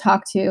people to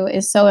talk to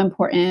is so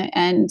important.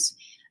 And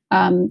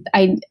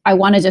I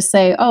want to just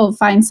say,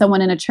 find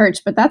someone in a church,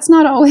 but that's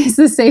not always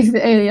the safe,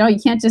 you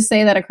can't just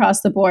say that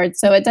across the board.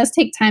 So it does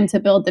take time to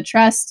build the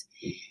trust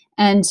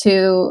and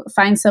to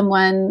find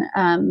someone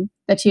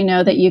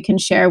that that you can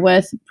share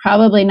with,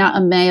 probably not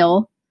a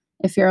male.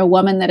 If you're a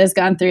woman that has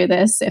gone through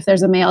this, if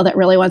there's a male that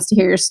really wants to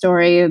hear your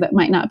story, that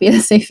might not be the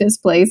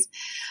safest place.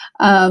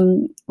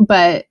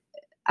 But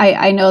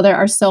I know there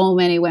are so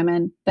many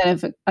women that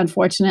have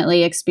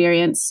unfortunately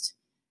experienced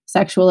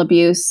sexual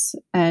abuse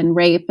and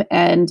rape,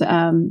 and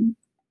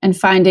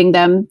finding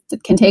them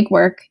can take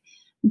work.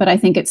 But I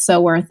think it's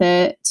so worth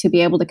it to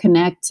be able to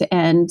connect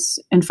and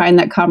find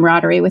that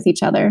camaraderie with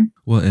each other.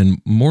 Well,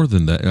 and more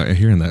than that,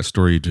 hearing that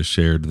story you just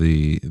shared,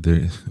 the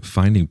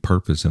finding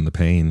purpose in the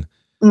pain.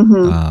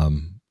 Mm-hmm.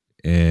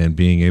 And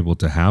being able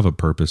to have a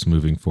purpose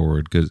moving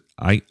forward, because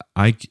I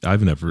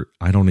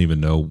don't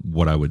even know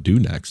what I would do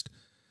next.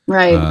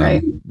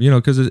 Right.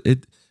 Because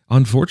it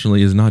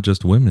unfortunately is not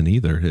just women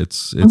either.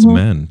 It's mm-hmm.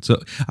 men.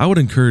 So I would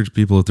encourage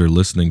people, if they're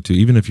listening to,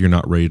 even if you're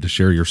not ready to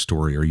share your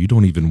story or you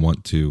don't even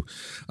want to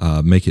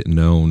make it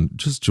known,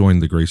 just join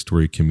the Grace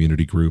Story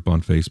community group on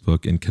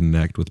Facebook and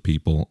connect with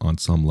people on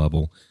some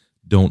level.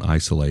 Don't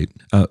isolate.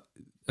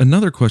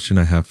 Another question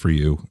I have for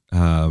you,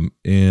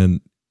 and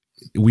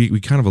we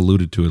kind of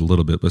alluded to it a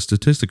little bit, but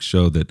statistics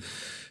show that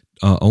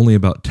only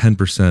about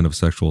 10% of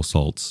sexual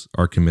assaults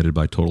are committed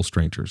by total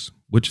strangers,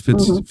 which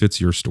fits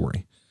your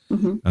story.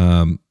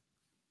 Mm-hmm.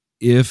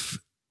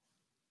 If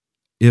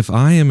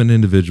I am an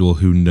individual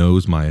who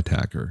knows my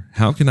attacker,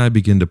 how can I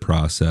begin to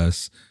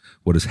process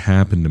what has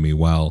happened to me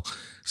while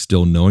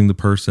still knowing the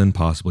person,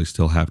 possibly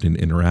still having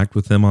to interact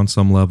with them on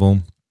some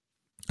level,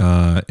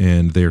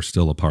 and they're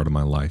still a part of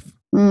my life?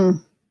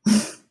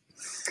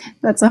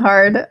 That's a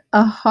hard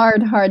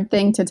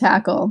thing to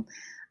tackle.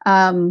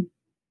 I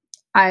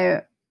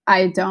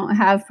don't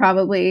have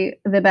probably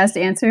the best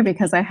answer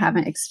because I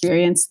haven't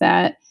experienced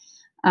that,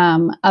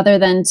 other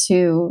than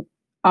to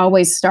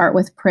always start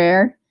with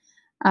prayer,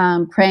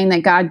 praying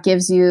that God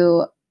gives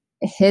you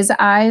his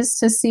eyes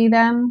to see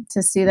them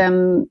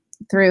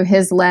through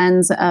his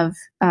lens of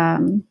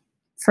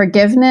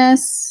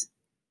forgiveness,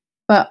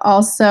 but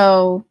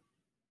also,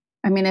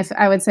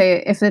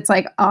 if it's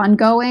like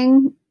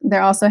ongoing,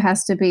 there also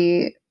has to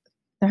be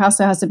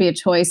a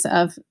choice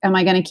of, am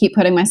I going to keep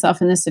putting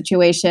myself in this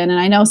situation? And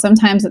I know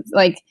sometimes it's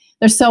like,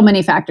 there's so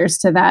many factors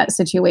to that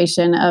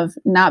situation of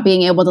not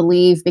being able to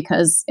leave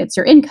because it's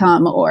your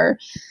income, or,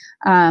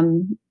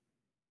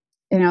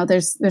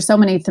 there's so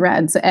many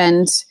threads,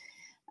 and,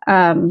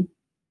 man,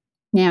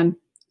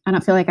 I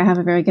don't feel like I have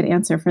a very good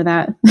answer for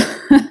that.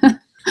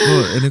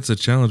 Well, and it's a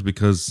challenge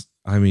because,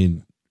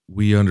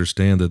 we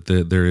understand that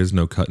there is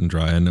no cut and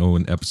dry. I know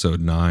in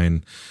episode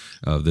 9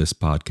 of this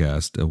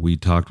podcast, we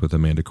talked with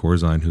Amanda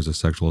Corzine, who's a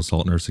sexual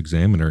assault nurse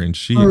examiner, and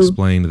she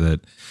explained that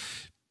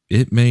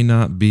it may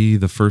not be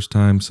the first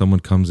time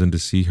someone comes in to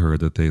see her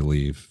that they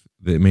leave.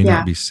 It may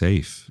not be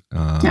safe.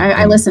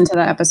 I listened to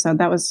that episode.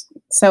 That was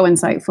so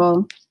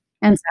insightful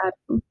and sad.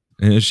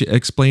 And she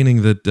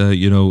explaining that,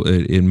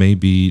 it may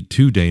be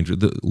too dangerous.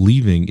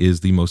 Leaving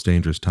is the most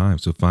dangerous time.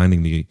 So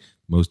finding the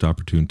most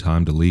opportune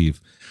time to leave.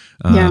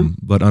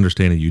 But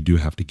understanding you do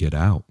have to get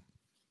out.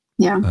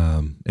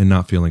 Yeah. And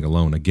not feeling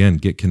alone. Again,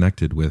 get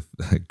connected with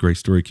a Grace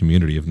Story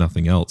community, if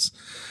nothing else.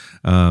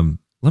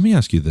 Let me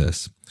ask you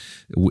this.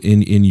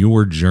 In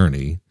your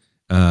journey,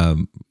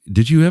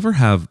 did you ever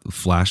have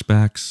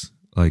flashbacks,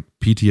 like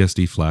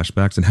PTSD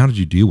flashbacks, and how did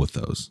you deal with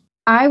those?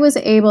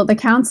 The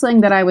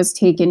counseling that I was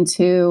taken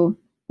to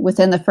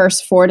within the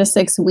first 4 to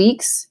 6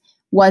 weeks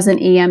was an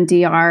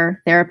EMDR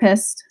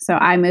therapist. So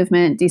eye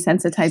movement,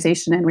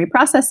 desensitization, and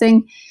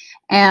reprocessing.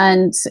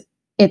 And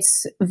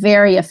it's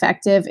very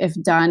effective if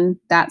done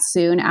that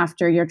soon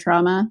after your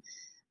trauma.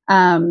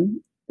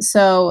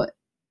 So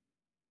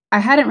I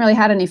hadn't really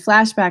had any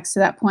flashbacks to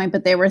that point,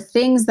 but they were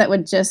things that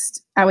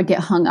I would get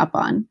hung up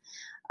on.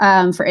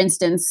 For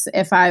instance,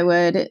 if I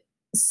would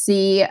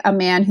see a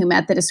man who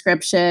met the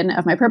description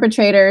of my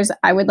perpetrators,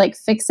 I would like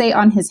fixate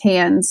on his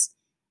hands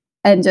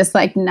and just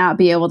like not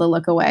be able to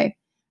look away.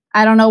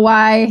 I don't know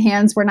why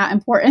hands were not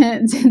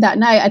important that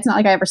night. It's not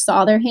like I ever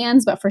saw their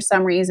hands, but for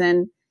some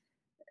reason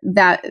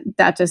that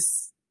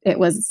just, it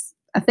was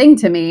a thing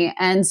to me.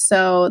 And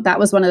so that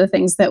was one of the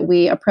things that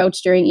we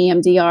approached during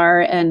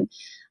EMDR. And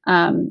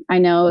I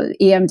know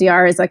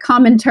EMDR is a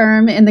common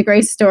term in the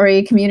Grace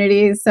Story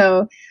community.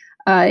 So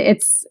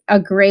it's a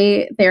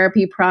great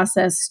therapy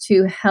process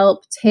to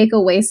help take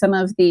away some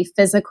of the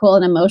physical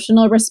and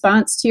emotional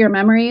response to your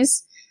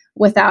memories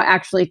without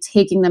actually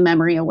taking the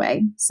memory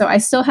away. So I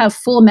still have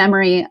full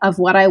memory of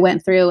what I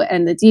went through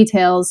and the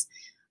details,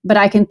 but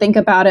I can think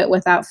about it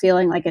without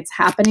feeling like it's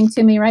happening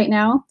to me right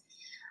now.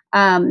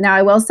 Now,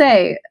 I will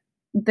say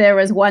there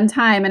was one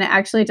time, and it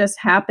actually just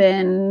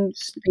happened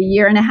a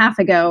year and a half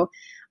ago,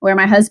 where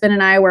my husband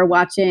and I were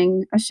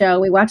watching a show.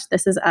 We watched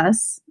This Is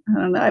Us. I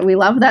don't know. We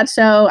love that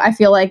show. I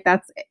feel like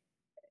that's,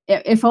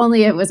 if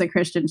only it was a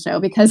Christian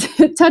show, because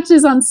it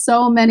touches on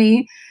so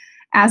many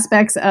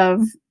aspects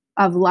of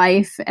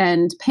life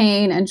and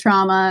pain and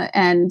trauma,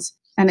 and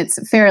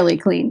it's fairly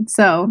clean.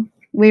 So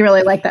we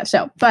really like that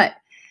show. But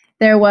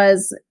there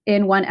was,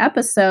 in one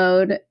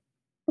episode,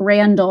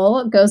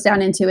 Randall goes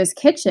down into his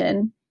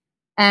kitchen,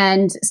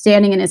 and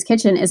standing in his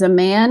kitchen is a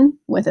man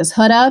with his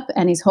hood up,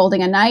 and he's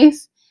holding a knife.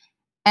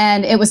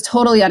 And it was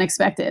totally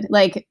unexpected.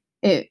 Like,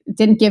 it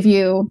didn't give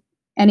you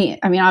any,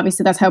 I mean,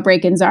 obviously that's how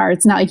break-ins are.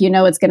 It's not like,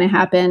 it's going to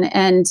happen.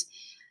 And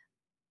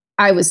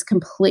I was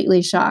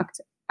completely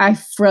shocked. I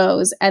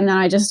froze, and then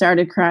I just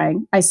started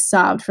crying. I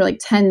sobbed for like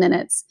 10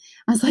 minutes.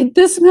 I was like,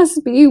 this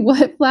must be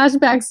what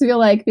flashbacks feel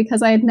like,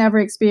 because I had never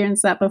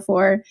experienced that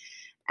before.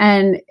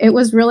 And it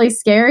was really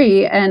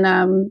scary. And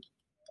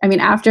I mean,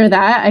 after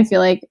that, I feel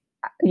like,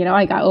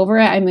 I got over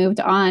it. I moved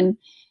on.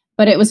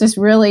 But it was just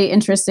really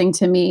interesting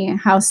to me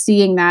how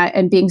seeing that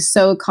and being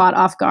so caught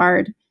off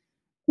guard,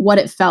 what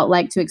it felt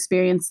like to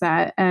experience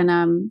that.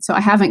 And so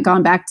I haven't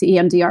gone back to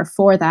EMDR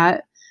for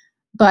that.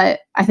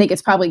 But I think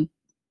it's probably,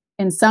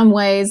 in some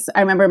ways,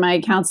 I remember my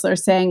counselor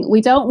saying,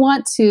 we don't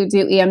want to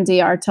do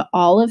EMDR to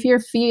all of your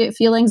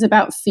feelings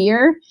about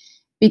fear,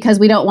 because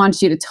we don't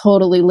want you to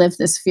totally live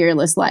this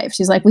fearless life.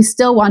 She's like, we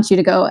still want you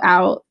to go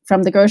out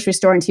from the grocery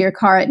store into your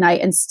car at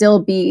night and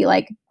still be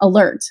like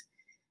alert.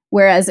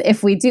 Whereas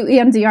if we do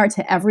EMDR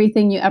to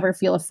everything you ever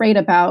feel afraid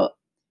about,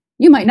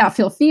 you might not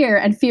feel fear,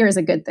 and fear is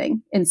a good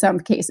thing in some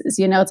cases.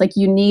 It's like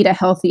you need a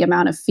healthy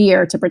amount of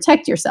fear to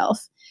protect yourself.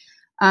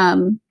 So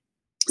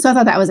I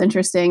thought that was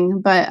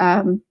interesting. But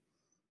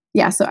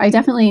yeah, so I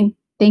definitely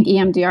think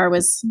EMDR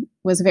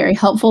was very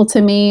helpful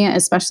to me,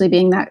 especially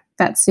being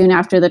that soon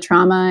after the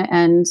trauma,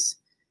 and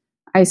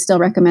I still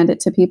recommend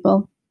it to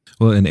people.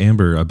 Well, and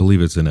Amber, I believe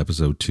it's in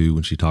episode 2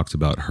 when she talks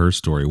about her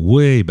story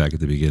way back at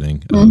the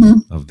beginning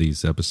of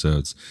these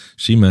episodes.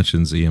 She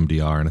mentions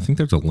EMDR, and I think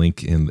there's a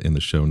link in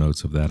the show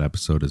notes of that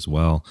episode as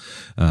well.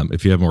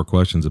 If you have more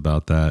questions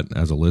about that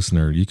as a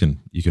listener, you can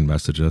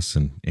message us,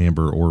 and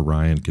Amber or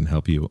Ryan can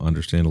help you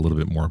understand a little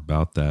bit more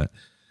about that.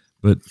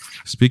 But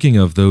speaking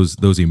of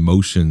those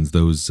emotions,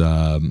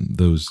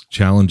 those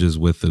challenges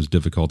with those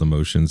difficult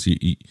emotions,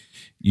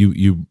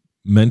 you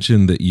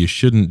mentioned that you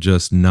shouldn't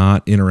just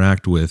not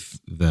interact with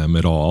them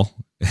at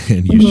all,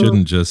 and you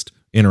shouldn't just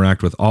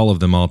interact with all of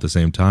them all at the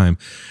same time.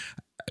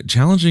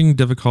 Challenging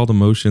difficult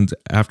emotions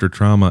after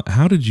trauma,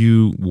 how did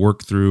you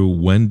work through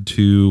when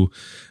to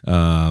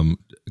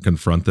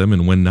confront them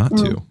and when not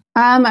to?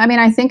 I mean,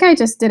 I think I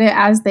just did it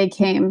as they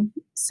came.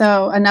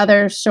 So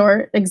another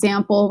short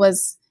example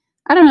was,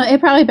 I don't know, it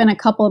probably been a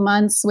couple of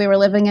months. We were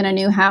living in a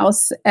new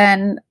house,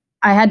 and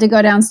I had to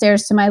go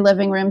downstairs to my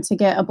living room to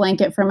get a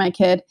blanket for my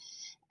kid.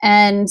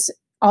 And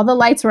all the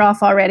lights were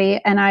off already.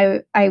 And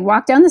I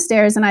walked down the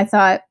stairs, and I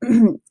thought,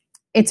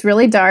 it's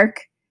really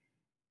dark.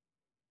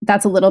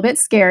 That's a little bit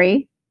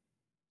scary.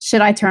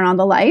 Should I turn on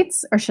the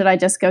lights, or should I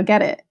just go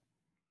get it?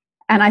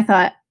 And I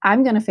thought,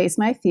 I'm going to face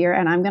my fear,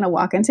 and I'm going to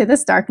walk into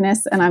this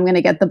darkness, and I'm going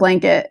to get the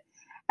blanket.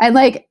 And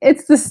like,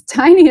 it's this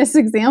tiniest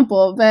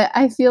example, but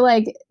I feel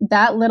like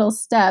that little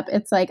step,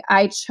 it's like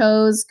I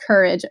chose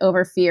courage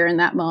over fear in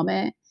that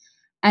moment.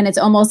 And it's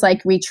almost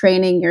like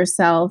retraining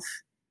yourself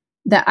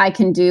that I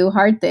can do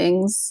hard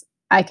things.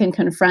 I can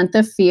confront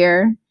the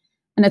fear.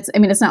 And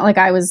it's not like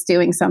I was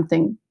doing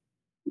something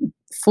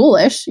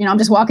foolish. I'm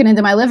just walking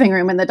into my living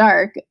room in the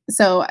dark.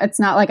 So it's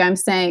not like I'm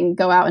saying,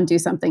 go out and do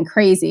something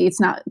crazy. It's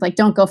not like,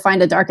 don't go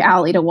find a dark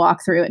alley to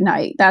walk through at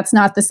night. That's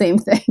not the same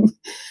thing,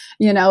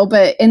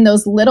 but in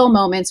those little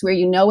moments where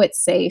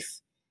it's safe,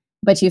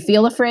 but you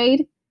feel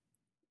afraid,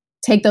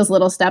 take those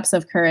little steps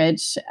of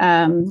courage.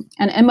 And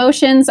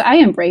emotions, I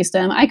embraced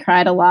them. I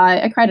cried a lot.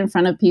 I cried in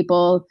front of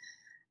people.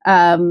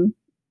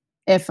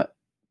 If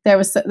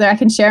I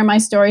can share my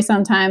story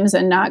sometimes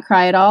and not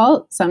cry at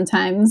all.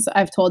 Sometimes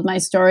I've told my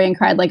story and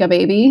cried like a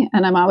baby,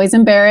 and I'm always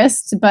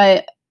embarrassed,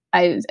 but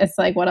it's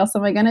like, what else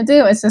am I going to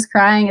do? It's just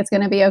crying. It's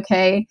going to be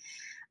okay.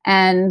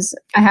 And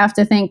I have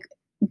to think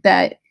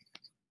that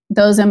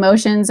those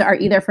emotions are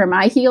either for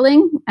my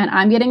healing and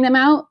I'm getting them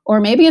out, or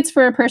maybe it's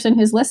for a person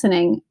who's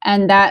listening.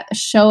 And that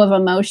show of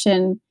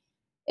emotion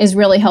is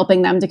really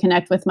helping them to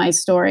connect with my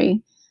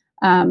story.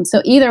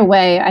 So either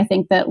way, I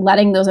think that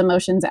letting those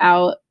emotions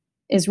out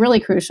is really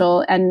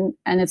crucial, and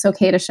it's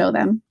okay to show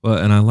them. Well,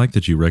 and I like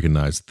that you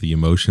recognize the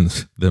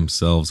emotions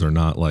themselves are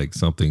not like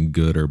something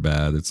good or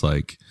bad. It's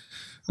like,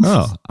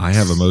 oh, I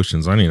have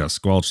emotions. I need to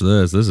squelch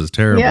this. This is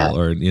terrible. Yeah.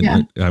 Or,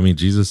 I mean,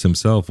 Jesus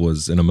himself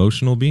was an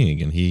emotional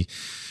being, and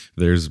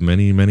there's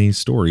many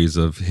stories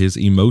of his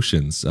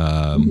emotions.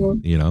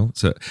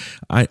 So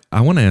I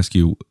want to ask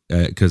you,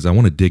 because I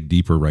want to dig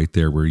deeper right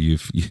there where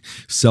you've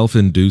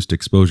self-induced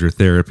exposure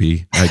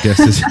therapy, I guess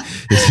is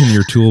in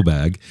your tool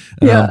bag.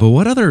 But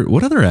what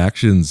other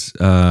actions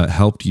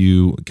helped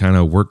you kind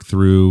of work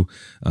through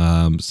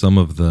some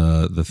of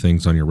the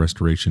things on your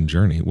restoration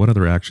journey? What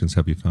other actions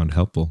have you found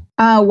helpful?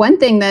 One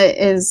thing that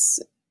is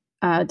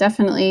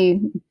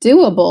definitely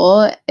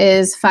doable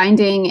is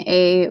finding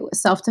a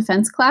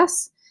self-defense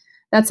class.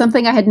 That's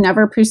something I had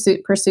never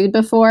pursued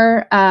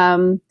before. I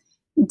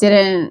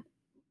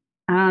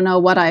don't know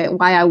why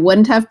I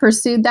wouldn't have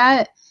pursued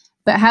that,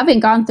 but having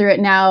gone through it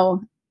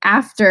now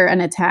after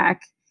an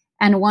attack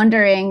and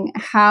wondering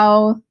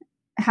how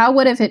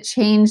would have it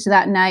changed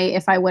that night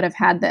if I would have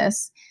had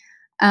this.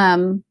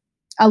 A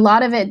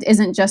lot of it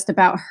isn't just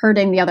about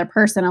hurting the other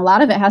person. A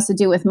lot of it has to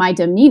do with my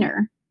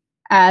demeanor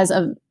as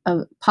a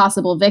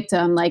possible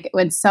victim. Like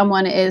when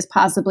someone is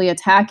possibly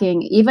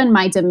attacking, even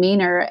my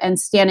demeanor and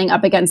standing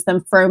up against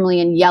them firmly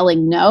and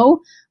yelling no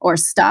or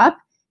stop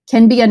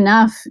can be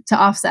enough to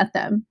offset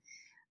them.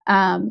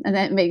 And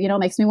that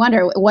makes me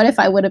wonder, what if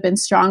I would have been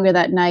stronger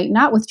that night,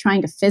 not with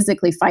trying to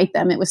physically fight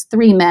them. It was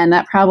 3 men.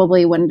 That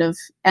probably wouldn't have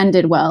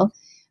ended well.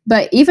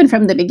 But even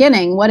from the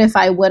beginning, what if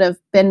I would have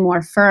been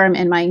more firm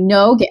in my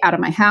no, get out of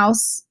my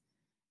house,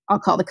 I'll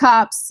call the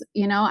cops,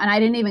 and I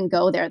didn't even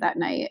go there that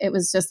night. It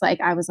was just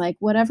like, I was like,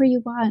 whatever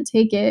you want,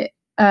 take it.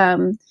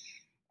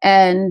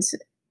 And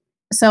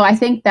so I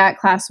think that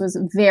class was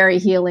very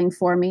healing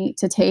for me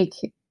to take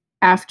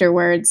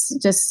afterwards.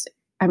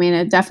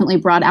 It definitely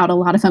brought out a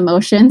lot of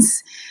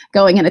emotions,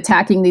 going and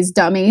attacking these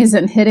dummies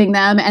and hitting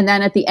them. And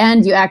then at the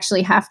end, you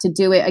actually have to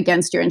do it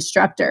against your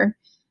instructor.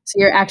 So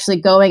you're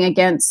actually going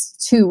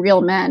against 2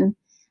 real men.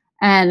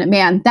 And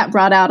man, that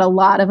brought out a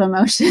lot of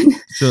emotion.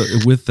 So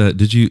with that,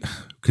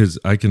 because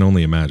I can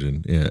only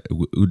imagine,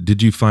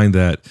 did you find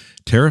that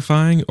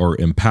terrifying or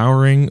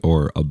empowering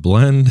or a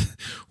blend?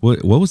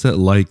 What was that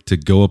like to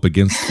go up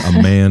against a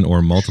man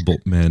or multiple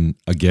men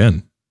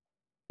again?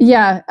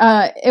 Yeah,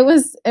 it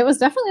was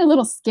definitely a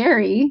little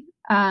scary.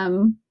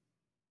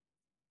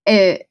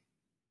 It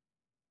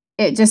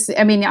just,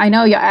 I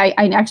know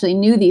I actually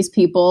knew these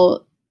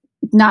people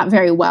not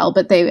very well,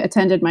 but they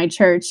attended my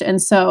church.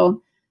 And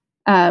so,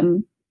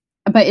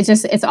 but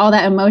it's all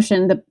that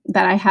emotion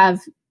that I have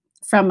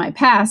from my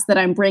past that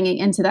I'm bringing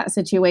into that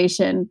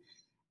situation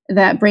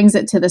that brings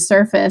it to the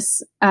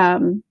surface.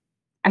 I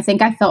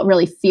think I felt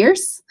really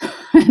fierce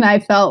and I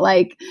felt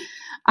like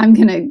I'm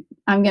going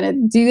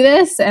to do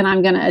this and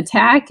I'm going to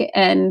attack.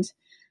 And,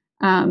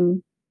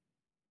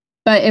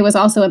 but it was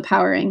also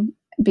empowering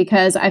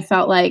because I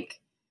felt like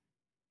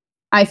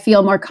I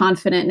feel more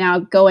confident now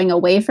going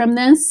away from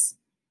this,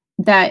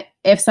 that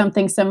if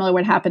something similar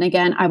would happen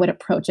again, I would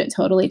approach it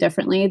totally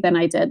differently than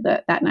I did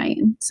that night.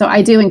 So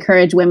I do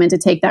encourage women to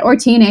take that, or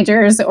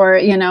teenagers, or,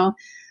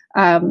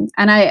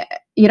 and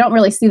you don't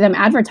really see them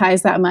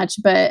advertised that much,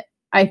 but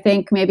I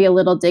think maybe a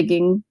little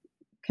digging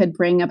could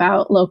bring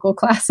about local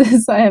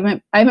classes. I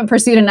haven't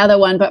pursued another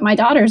one, but my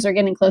daughters are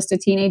getting close to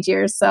teenage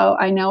years, so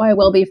I know I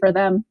will be for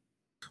them.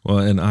 Well,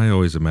 and I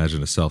always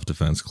imagine a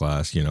self-defense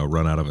class,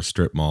 run out of a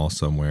strip mall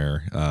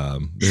somewhere.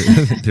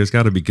 There's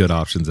got to be good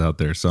options out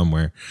there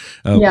somewhere.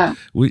 Yeah.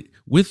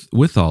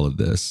 With all of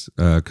this,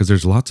 because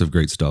there's lots of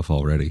great stuff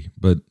already.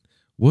 But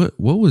what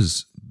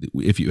was,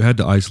 if you had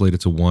to isolate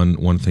it to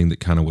one thing that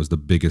kind of was the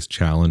biggest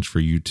challenge for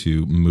you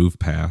to move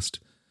past,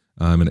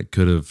 and it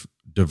could have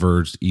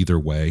diverged either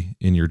way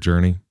in your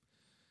journey?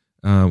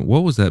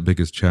 What was that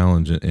biggest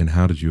challenge, and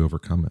how did you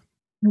overcome it?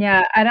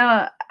 Yeah,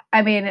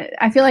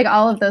 I feel like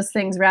all of those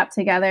things wrap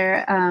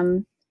together.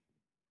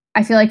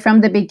 I feel like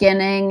from the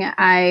beginning,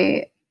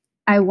 I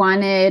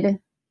wanted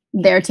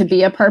there to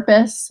be a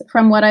purpose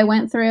from what I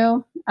went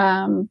through.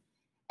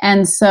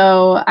 And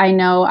so I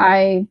know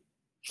I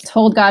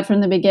told God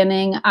from the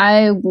beginning,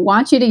 I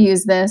want you to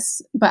use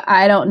this, but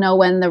I don't know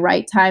when the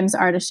right times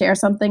are to share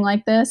something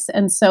like this.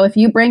 And so if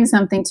you bring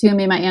something to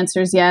me, my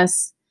answer is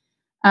yes.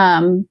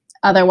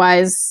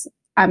 Otherwise,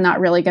 I'm not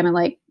really going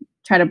to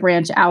try to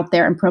branch out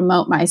there and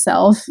promote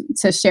myself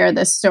to share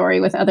this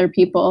story with other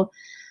people.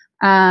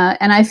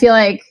 And I feel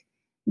like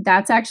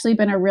that's actually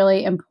been a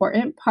really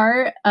important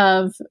part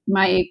of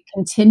my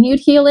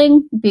continued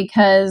healing,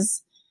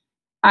 because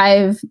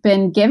I've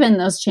been given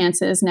those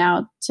chances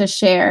now to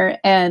share.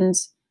 And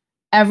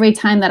every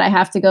time that I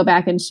have to go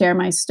back and share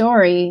my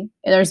story,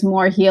 there's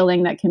more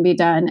healing that can be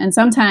done. And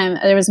sometimes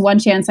there was one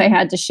chance I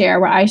had to share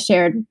where I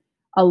shared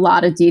a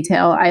lot of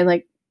detail. I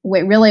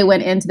we really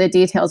went into the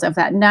details of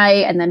that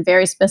night, and then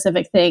very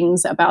specific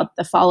things about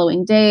the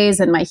following days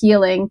and my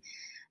healing,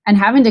 and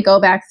having to go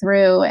back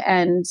through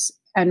and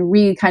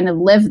kind of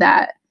live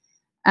that.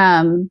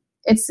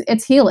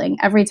 It's healing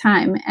every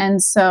time.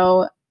 And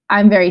so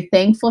I'm very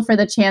thankful for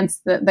the chance,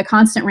 the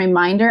constant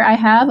reminder I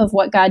have of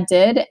what God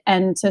did,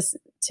 and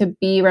to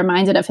be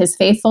reminded of his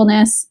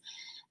faithfulness.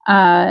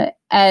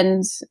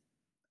 And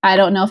I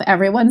don't know if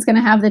everyone's going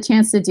to have the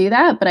chance to do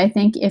that, but I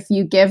think if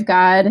you give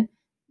God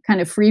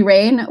kind of free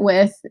rein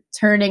with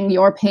turning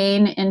your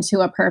pain into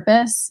a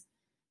purpose,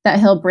 that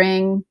he'll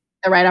bring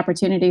the right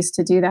opportunities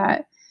to do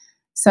that.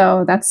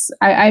 So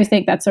I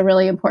think that's a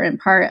really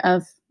important part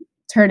of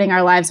turning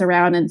our lives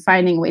around and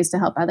finding ways to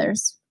help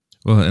others.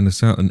 Well,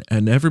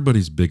 and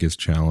everybody's biggest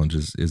challenge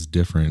is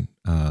different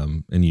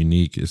and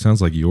unique. It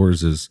sounds like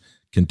yours is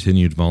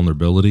continued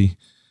vulnerability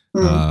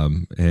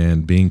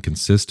and being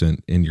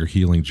consistent in your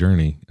healing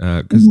journey,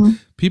 because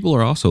people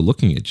are also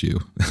looking at you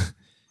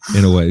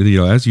in a way,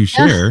 as you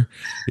share,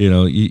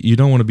 you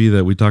don't want to be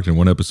that. We talked in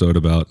one episode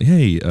about,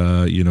 hey,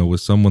 with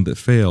someone that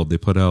failed, they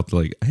put out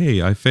like,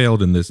 hey, I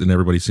failed in this, and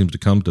everybody seems to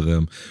come to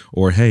them,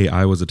 or, hey,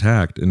 I was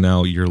attacked. And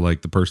now you're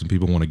like the person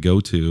people want to go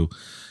to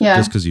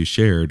just because you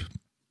shared.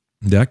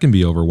 That can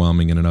be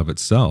overwhelming in and of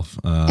itself.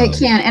 It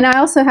can. And I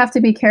also have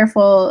to be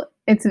careful.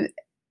 It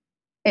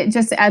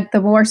just, at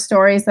the more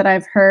stories that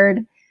I've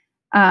heard,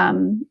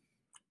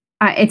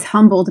 it's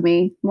humbled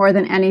me more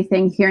than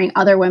anything, hearing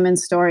other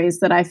women's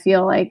stories that I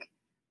feel like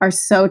are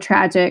so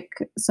tragic,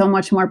 so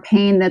much more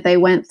pain that they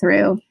went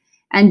through,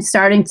 and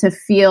starting to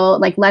feel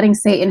like letting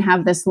Satan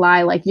have this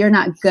lie, like you're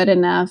not good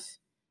enough,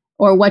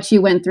 or what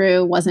you went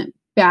through wasn't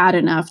bad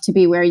enough to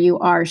be where you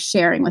are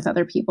sharing with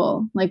other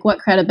people. Like, what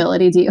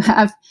credibility do you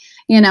have?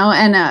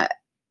 And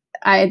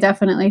I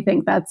definitely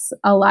think that's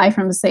a lie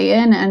from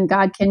Satan, and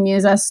God can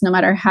use us no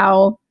matter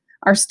how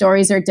our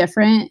stories are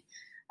different.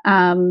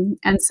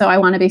 And so I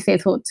want to be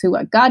faithful to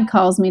what God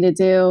calls me to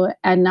do,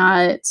 and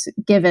not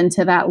give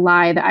into that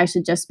lie that I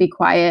should just be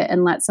quiet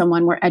and let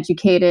someone more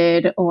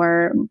educated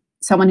or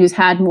someone who's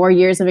had more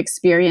years of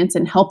experience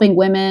in helping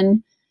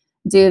women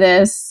do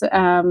this.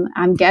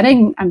 I'm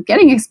getting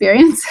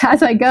experience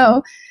as I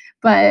go,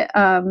 but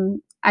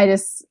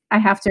I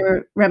have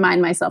to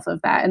remind myself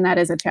of that, and that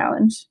is a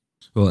challenge.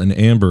 Well, and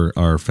Amber,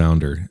 our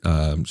founder,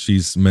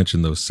 she's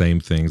mentioned those same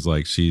things.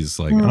 Like, she's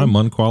like, I'm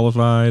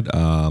unqualified.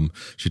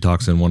 She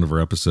talks in one of her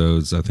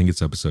episodes, I think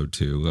it's episode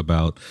 2,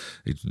 about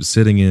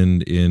sitting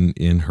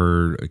in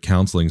her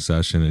counseling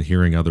session and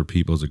hearing other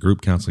people's, a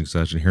group counseling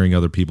session, hearing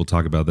other people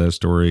talk about their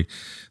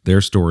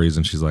stories.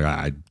 And she's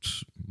like,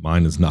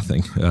 mine is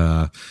nothing.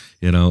 So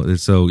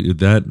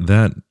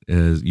that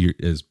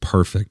is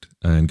perfect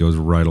and goes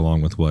right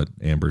along with what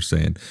Amber's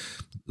saying.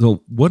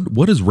 So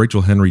what does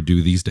Rachel Henry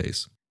do these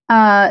days?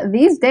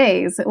 These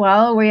days,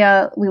 well,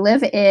 we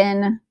live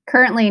in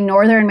currently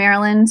northern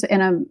Maryland.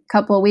 In a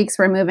couple of weeks,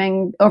 we're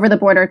moving over the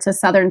border to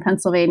southern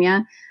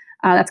Pennsylvania.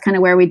 That's kind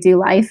of where we do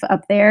life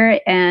up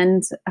there.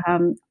 And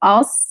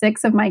all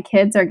 6 of my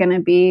kids are going to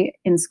be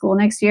in school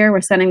next year.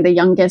 We're sending the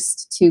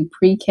youngest to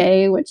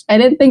pre-K, which I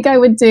didn't think I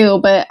would do,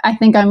 but I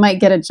think I might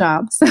get a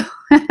job.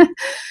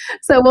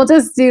 So we'll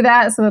just do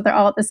that so that they're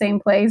all at the same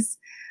place.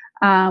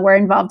 We're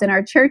involved in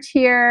our church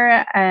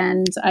here,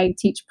 and I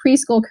teach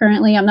preschool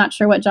currently. I'm not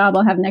sure what job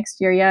I'll have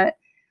next year yet,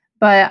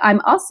 but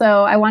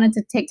I wanted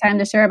to take time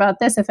to share about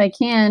this if I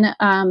can.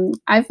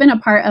 I've been a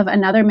part of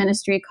another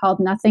ministry called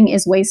Nothing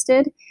is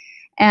Wasted,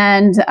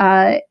 and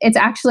it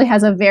actually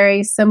has a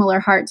very similar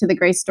heart to the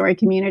Grace Story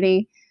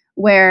community,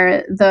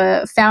 where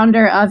the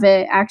founder of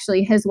it,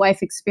 actually his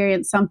wife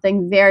experienced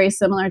something very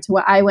similar to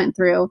what I went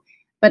through.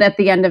 But at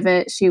the end of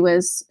it, she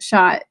was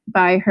shot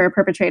by her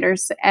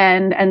perpetrators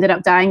and ended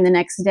up dying the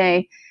next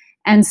day.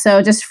 And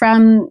so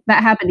that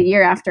happened a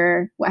year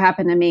after what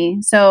happened to me.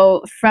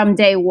 So from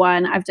day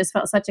one, I've just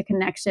felt such a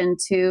connection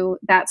to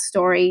that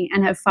story,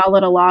 and have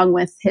followed along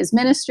with his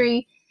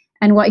ministry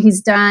and what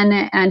he's done,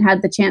 and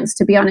had the chance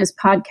to be on his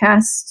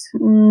podcast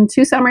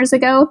 2 summers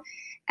ago.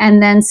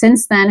 And then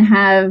since then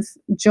have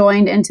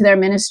joined into their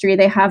ministry.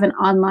 They have an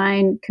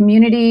online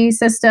community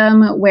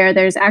system where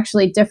there's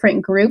actually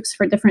different groups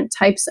for different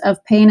types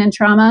of pain and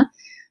trauma.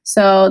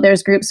 So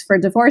there's groups for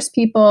divorced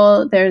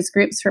people. There's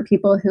groups for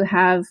people who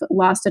have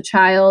lost a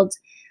child.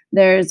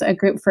 There's a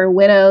group for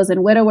widows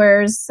and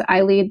widowers.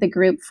 I lead the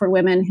group for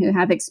women who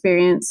have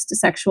experienced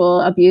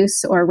sexual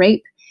abuse or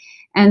rape.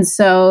 And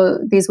so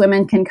these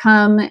women can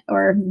come,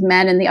 or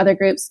men in the other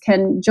groups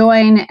can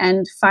join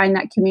and find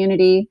that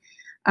community.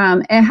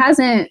 It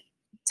hasn't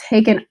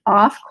taken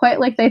off quite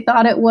like they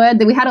thought it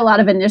would. We had a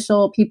lot of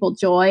initial people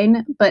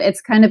join, but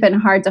it's kind of been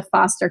hard to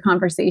foster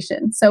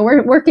conversation. So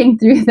we're working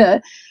through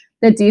the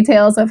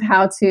details of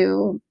how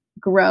to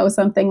grow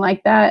something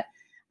like that.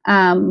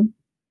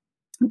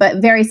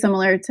 But very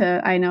similar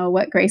to, I know,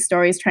 what Grace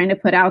Story is trying to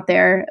put out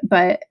there.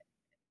 But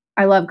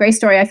I love Grace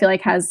Story. I feel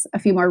like has a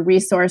few more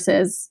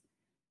resources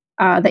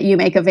that you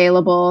make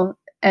available.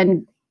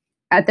 And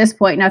at this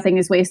point, Nothing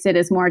is Wasted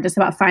is more just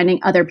about finding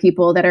other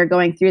people that are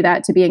going through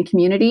that to be in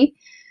community.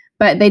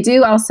 But they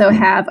do also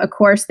have a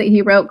course that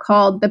he wrote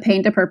called the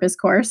Pain to Purpose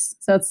course.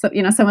 So it's,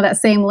 some of that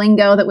same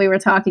lingo that we were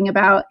talking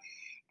about.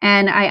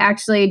 And I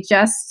actually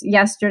just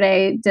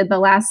yesterday did the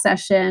last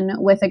session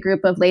with a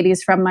group of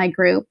ladies from my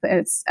group.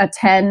 It's a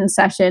 10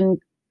 session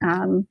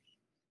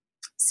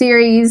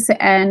series,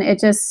 and it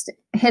just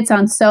hits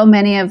on so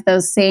many of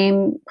those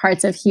same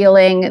parts of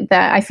healing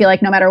that I feel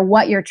like no matter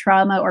what your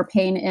trauma or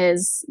pain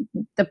is,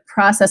 the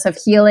process of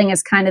healing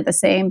is kind of the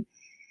same.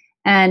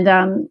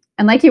 And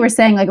like you were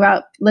saying, like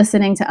about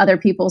listening to other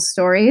people's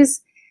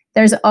stories,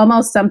 there's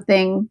almost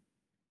something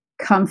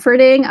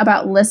comforting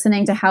about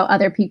listening to how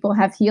other people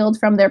have healed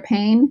from their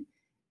pain.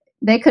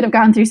 They could have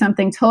gone through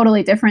something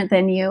totally different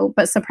than you,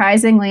 but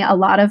surprisingly, a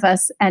lot of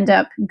us end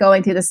up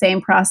going through the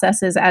same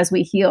processes as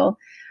we heal.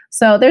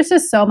 So there's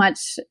just so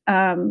much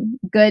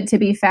good to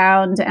be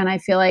found. And I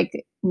feel like,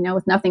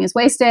 with Nothing is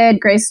Wasted,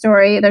 Grace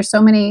Story, there's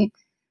so many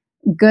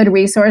good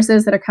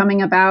resources that are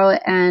coming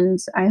about. And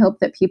I hope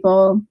that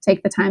people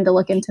take the time to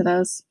look into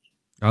those.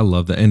 I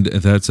love that. And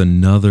that's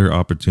another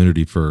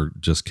opportunity for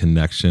just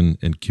connection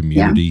and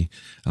community.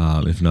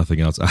 Yeah. If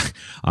nothing else,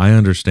 I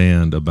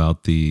understand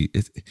about you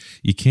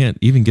can't,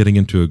 even getting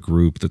into a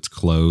group that's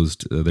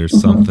closed, there's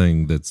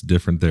something that's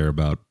different there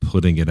about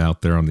putting it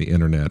out there on the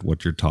internet,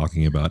 what you're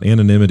talking about.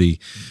 Anonymity,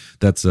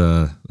 that's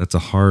a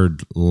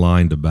hard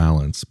line to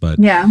balance. But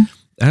yeah.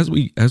 As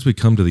we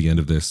come to the end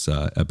of this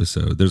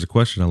episode, there's a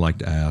question I like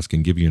to ask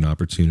and give you an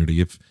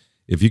opportunity.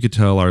 If you could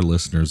tell our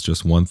listeners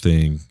just one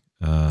thing,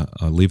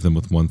 I'll leave them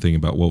with one thing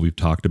about what we've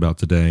talked about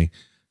today,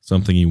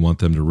 something you want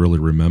them to really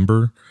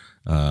remember,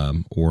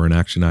 or an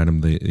action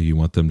item that you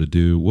want them to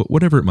do,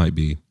 whatever it might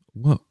be.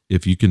 Well,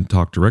 if you can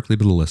talk directly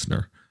to the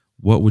listener,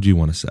 what would you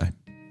want to say?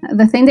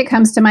 The thing that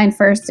comes to mind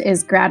first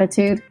is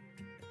gratitude.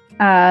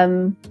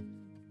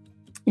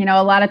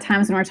 A lot of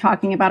times when we're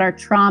talking about our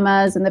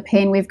traumas and the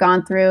pain we've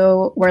gone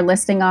through, we're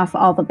listing off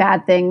all the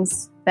bad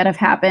things that have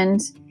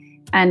happened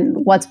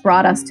and what's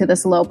brought us to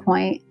this low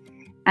point.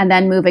 And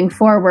then moving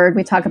forward,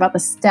 we talk about the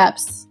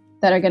steps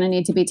that are going to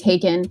need to be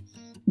taken.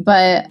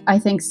 But I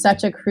think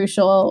such a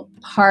crucial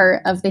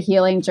part of the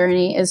healing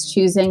journey is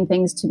choosing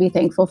things to be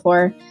thankful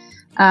for.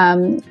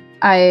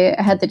 I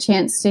had the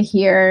chance to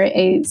hear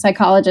a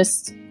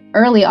psychologist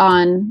early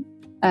on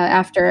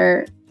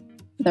after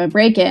the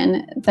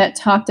break-in that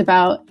talked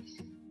about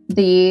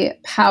the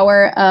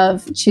power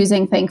of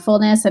choosing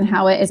thankfulness and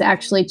how it is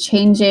actually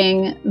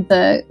changing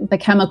the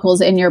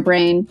chemicals in your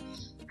brain.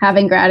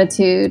 Having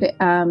gratitude,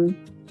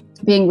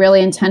 being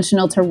really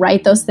intentional to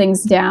write those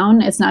things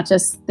down. It's not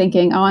just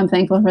thinking, oh, I'm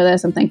thankful for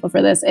this, I'm thankful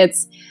for this.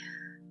 It's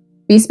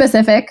be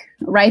specific,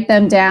 write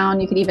them down.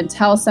 You could even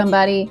tell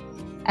somebody,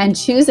 and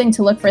choosing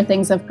to look for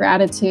things of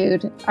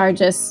gratitude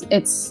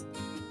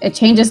it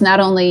changes not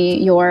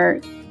only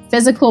your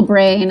physical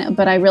brain,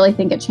 but I really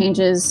think it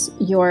changes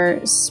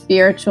your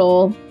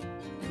spiritual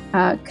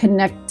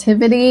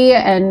connectivity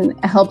and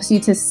helps you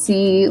to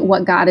see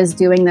what God is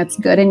doing that's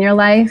good in your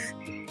life.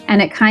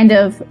 And it kind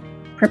of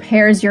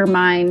prepares your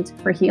mind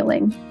for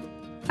healing.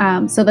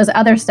 So those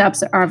other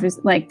steps are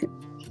like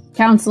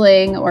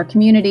counseling or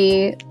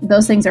community.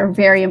 Those things are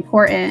very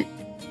important.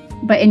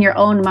 But in your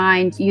own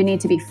mind, you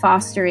need to be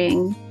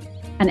fostering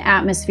an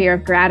atmosphere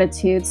of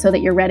gratitude so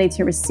that you're ready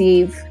to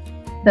receive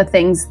the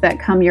things that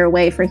come your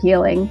way for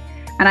healing.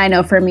 And I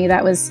know for me,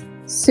 that was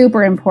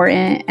super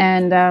important.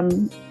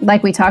 And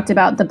like we talked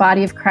about, the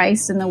body of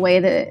Christ and the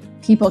way that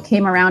people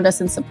came around us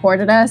and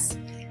supported us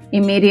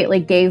immediately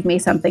gave me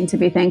something to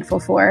be thankful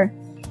for.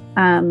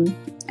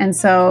 And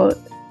so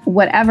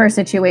whatever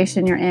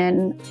situation you're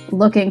in,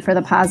 looking for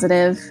the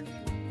positive,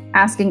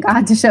 asking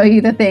God to show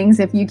you the things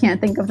if you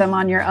can't think of them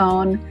on your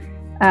own,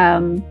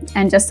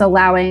 and just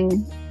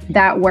allowing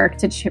that work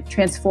to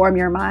transform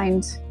your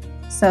mind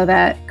so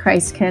that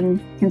Christ can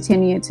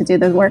continue to do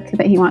the work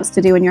that he wants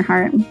to do in your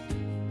heart.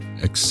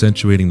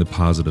 Accentuating the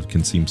positive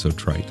can seem so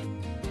trite,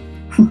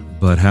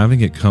 but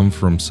having it come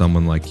from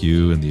someone like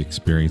you and the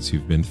experience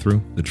you've been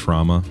through, the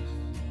trauma,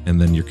 and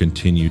then your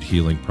continued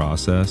healing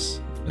process,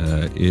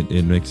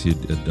 it makes you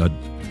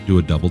do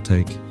a double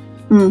take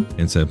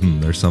and say,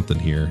 there's something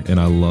here. And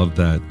I love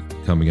that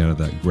coming out of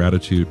that.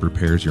 Gratitude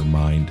prepares your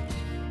mind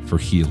for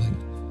healing.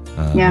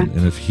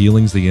 And if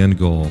healing's the end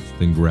goal,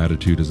 then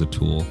gratitude is a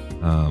tool.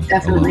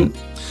 Definitely. I love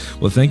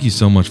it. Well, thank you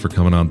so much for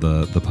coming on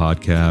the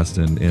podcast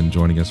and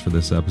joining us for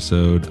this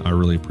episode. I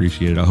really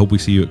appreciate it. I hope we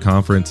see you at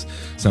conference.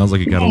 Sounds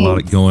like you got a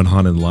lot going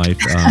on in life,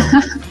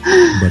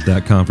 but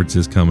that conference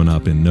is coming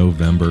up in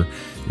November.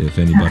 If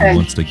anybody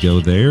wants to go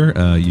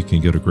there, you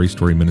can go to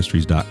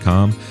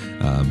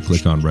gracestoryministries.com,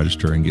 click on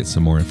register and get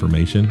some more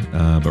information.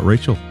 But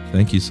Rachel,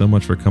 thank you so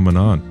much for coming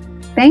on.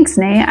 Thanks,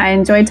 Nate. I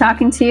enjoyed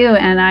talking to you,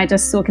 and I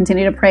just will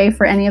continue to pray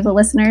for any of the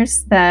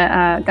listeners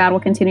that God will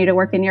continue to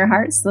work in your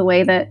hearts the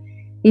way that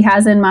he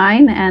has in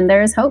mine, and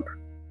there is hope.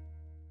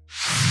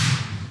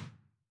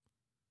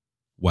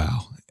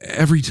 Wow.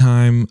 Every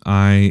time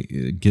I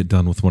get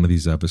done with one of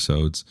these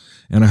episodes,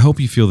 and I hope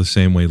you feel the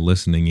same way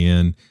listening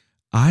in,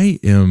 I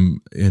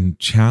am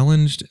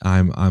challenged.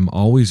 I'm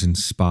always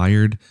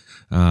inspired,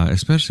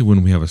 especially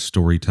when we have a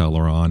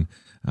storyteller on.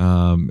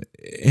 And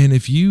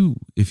if you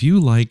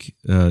like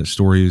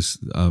stories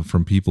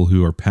from people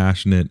who are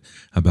passionate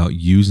about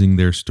using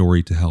their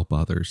story to help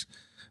others,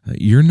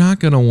 you're not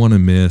going to want to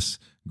miss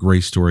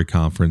Grace Story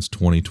Conference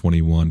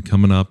 2021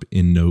 coming up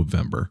in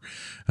November.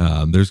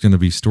 There's going to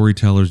be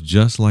storytellers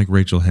just like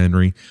Rachel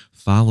Henry,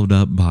 followed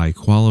up by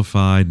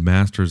qualified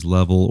master's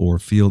level or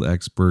field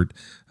expert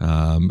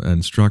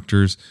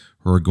instructors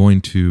who are going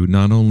to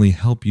not only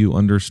help you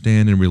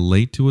understand and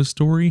relate to a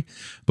story,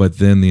 but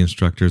then the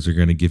instructors are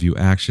going to give you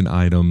action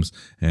items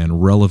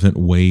and relevant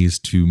ways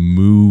to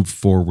move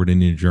forward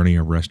in your journey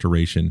of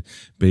restoration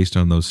based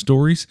on those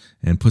stories,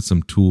 and put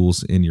some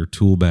tools in your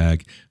tool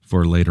bag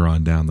for later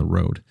on down the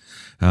road.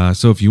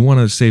 So if you want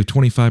to save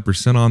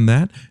 25% on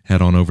that,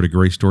 head on over to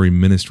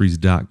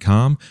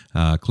GraceStoryMinistries.com,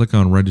 click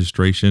on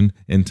registration,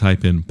 and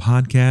type in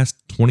podcast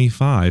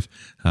 25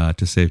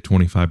 to save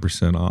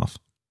 25% off.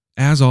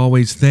 As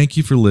always, thank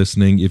you for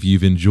listening. If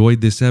you've enjoyed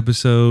this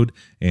episode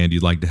and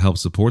you'd like to help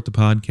support the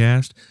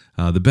podcast,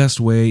 the best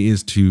way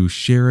is to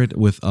share it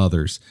with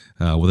others,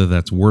 whether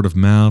that's word of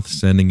mouth,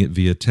 sending it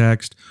via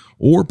text,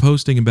 or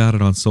posting about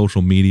it on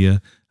social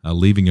media,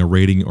 leaving a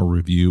rating or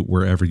review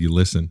wherever you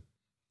listen.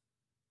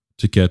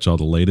 To catch all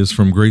the latest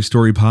from Grace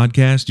Story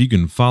Podcast, you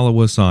can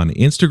follow us on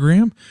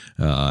Instagram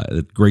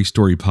at Grace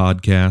Story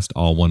Podcast,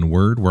 all one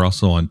word. We're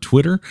also on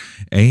Twitter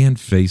and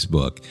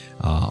Facebook.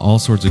 All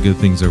sorts of good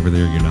things over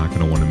there you're not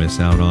going to want to miss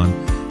out on.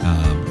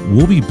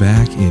 We'll be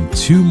back in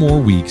 2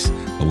 more weeks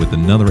with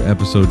another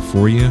episode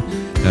for you.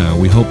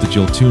 We hope that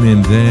you'll tune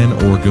in then,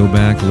 or go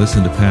back,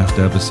 listen to past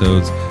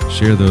episodes,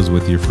 share those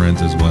with your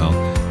friends as well.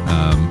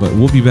 But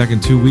we'll be back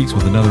in 2 weeks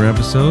with another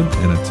episode,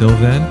 and until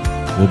then,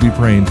 we'll be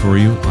praying for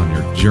you on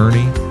your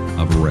journey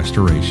of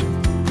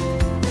restoration.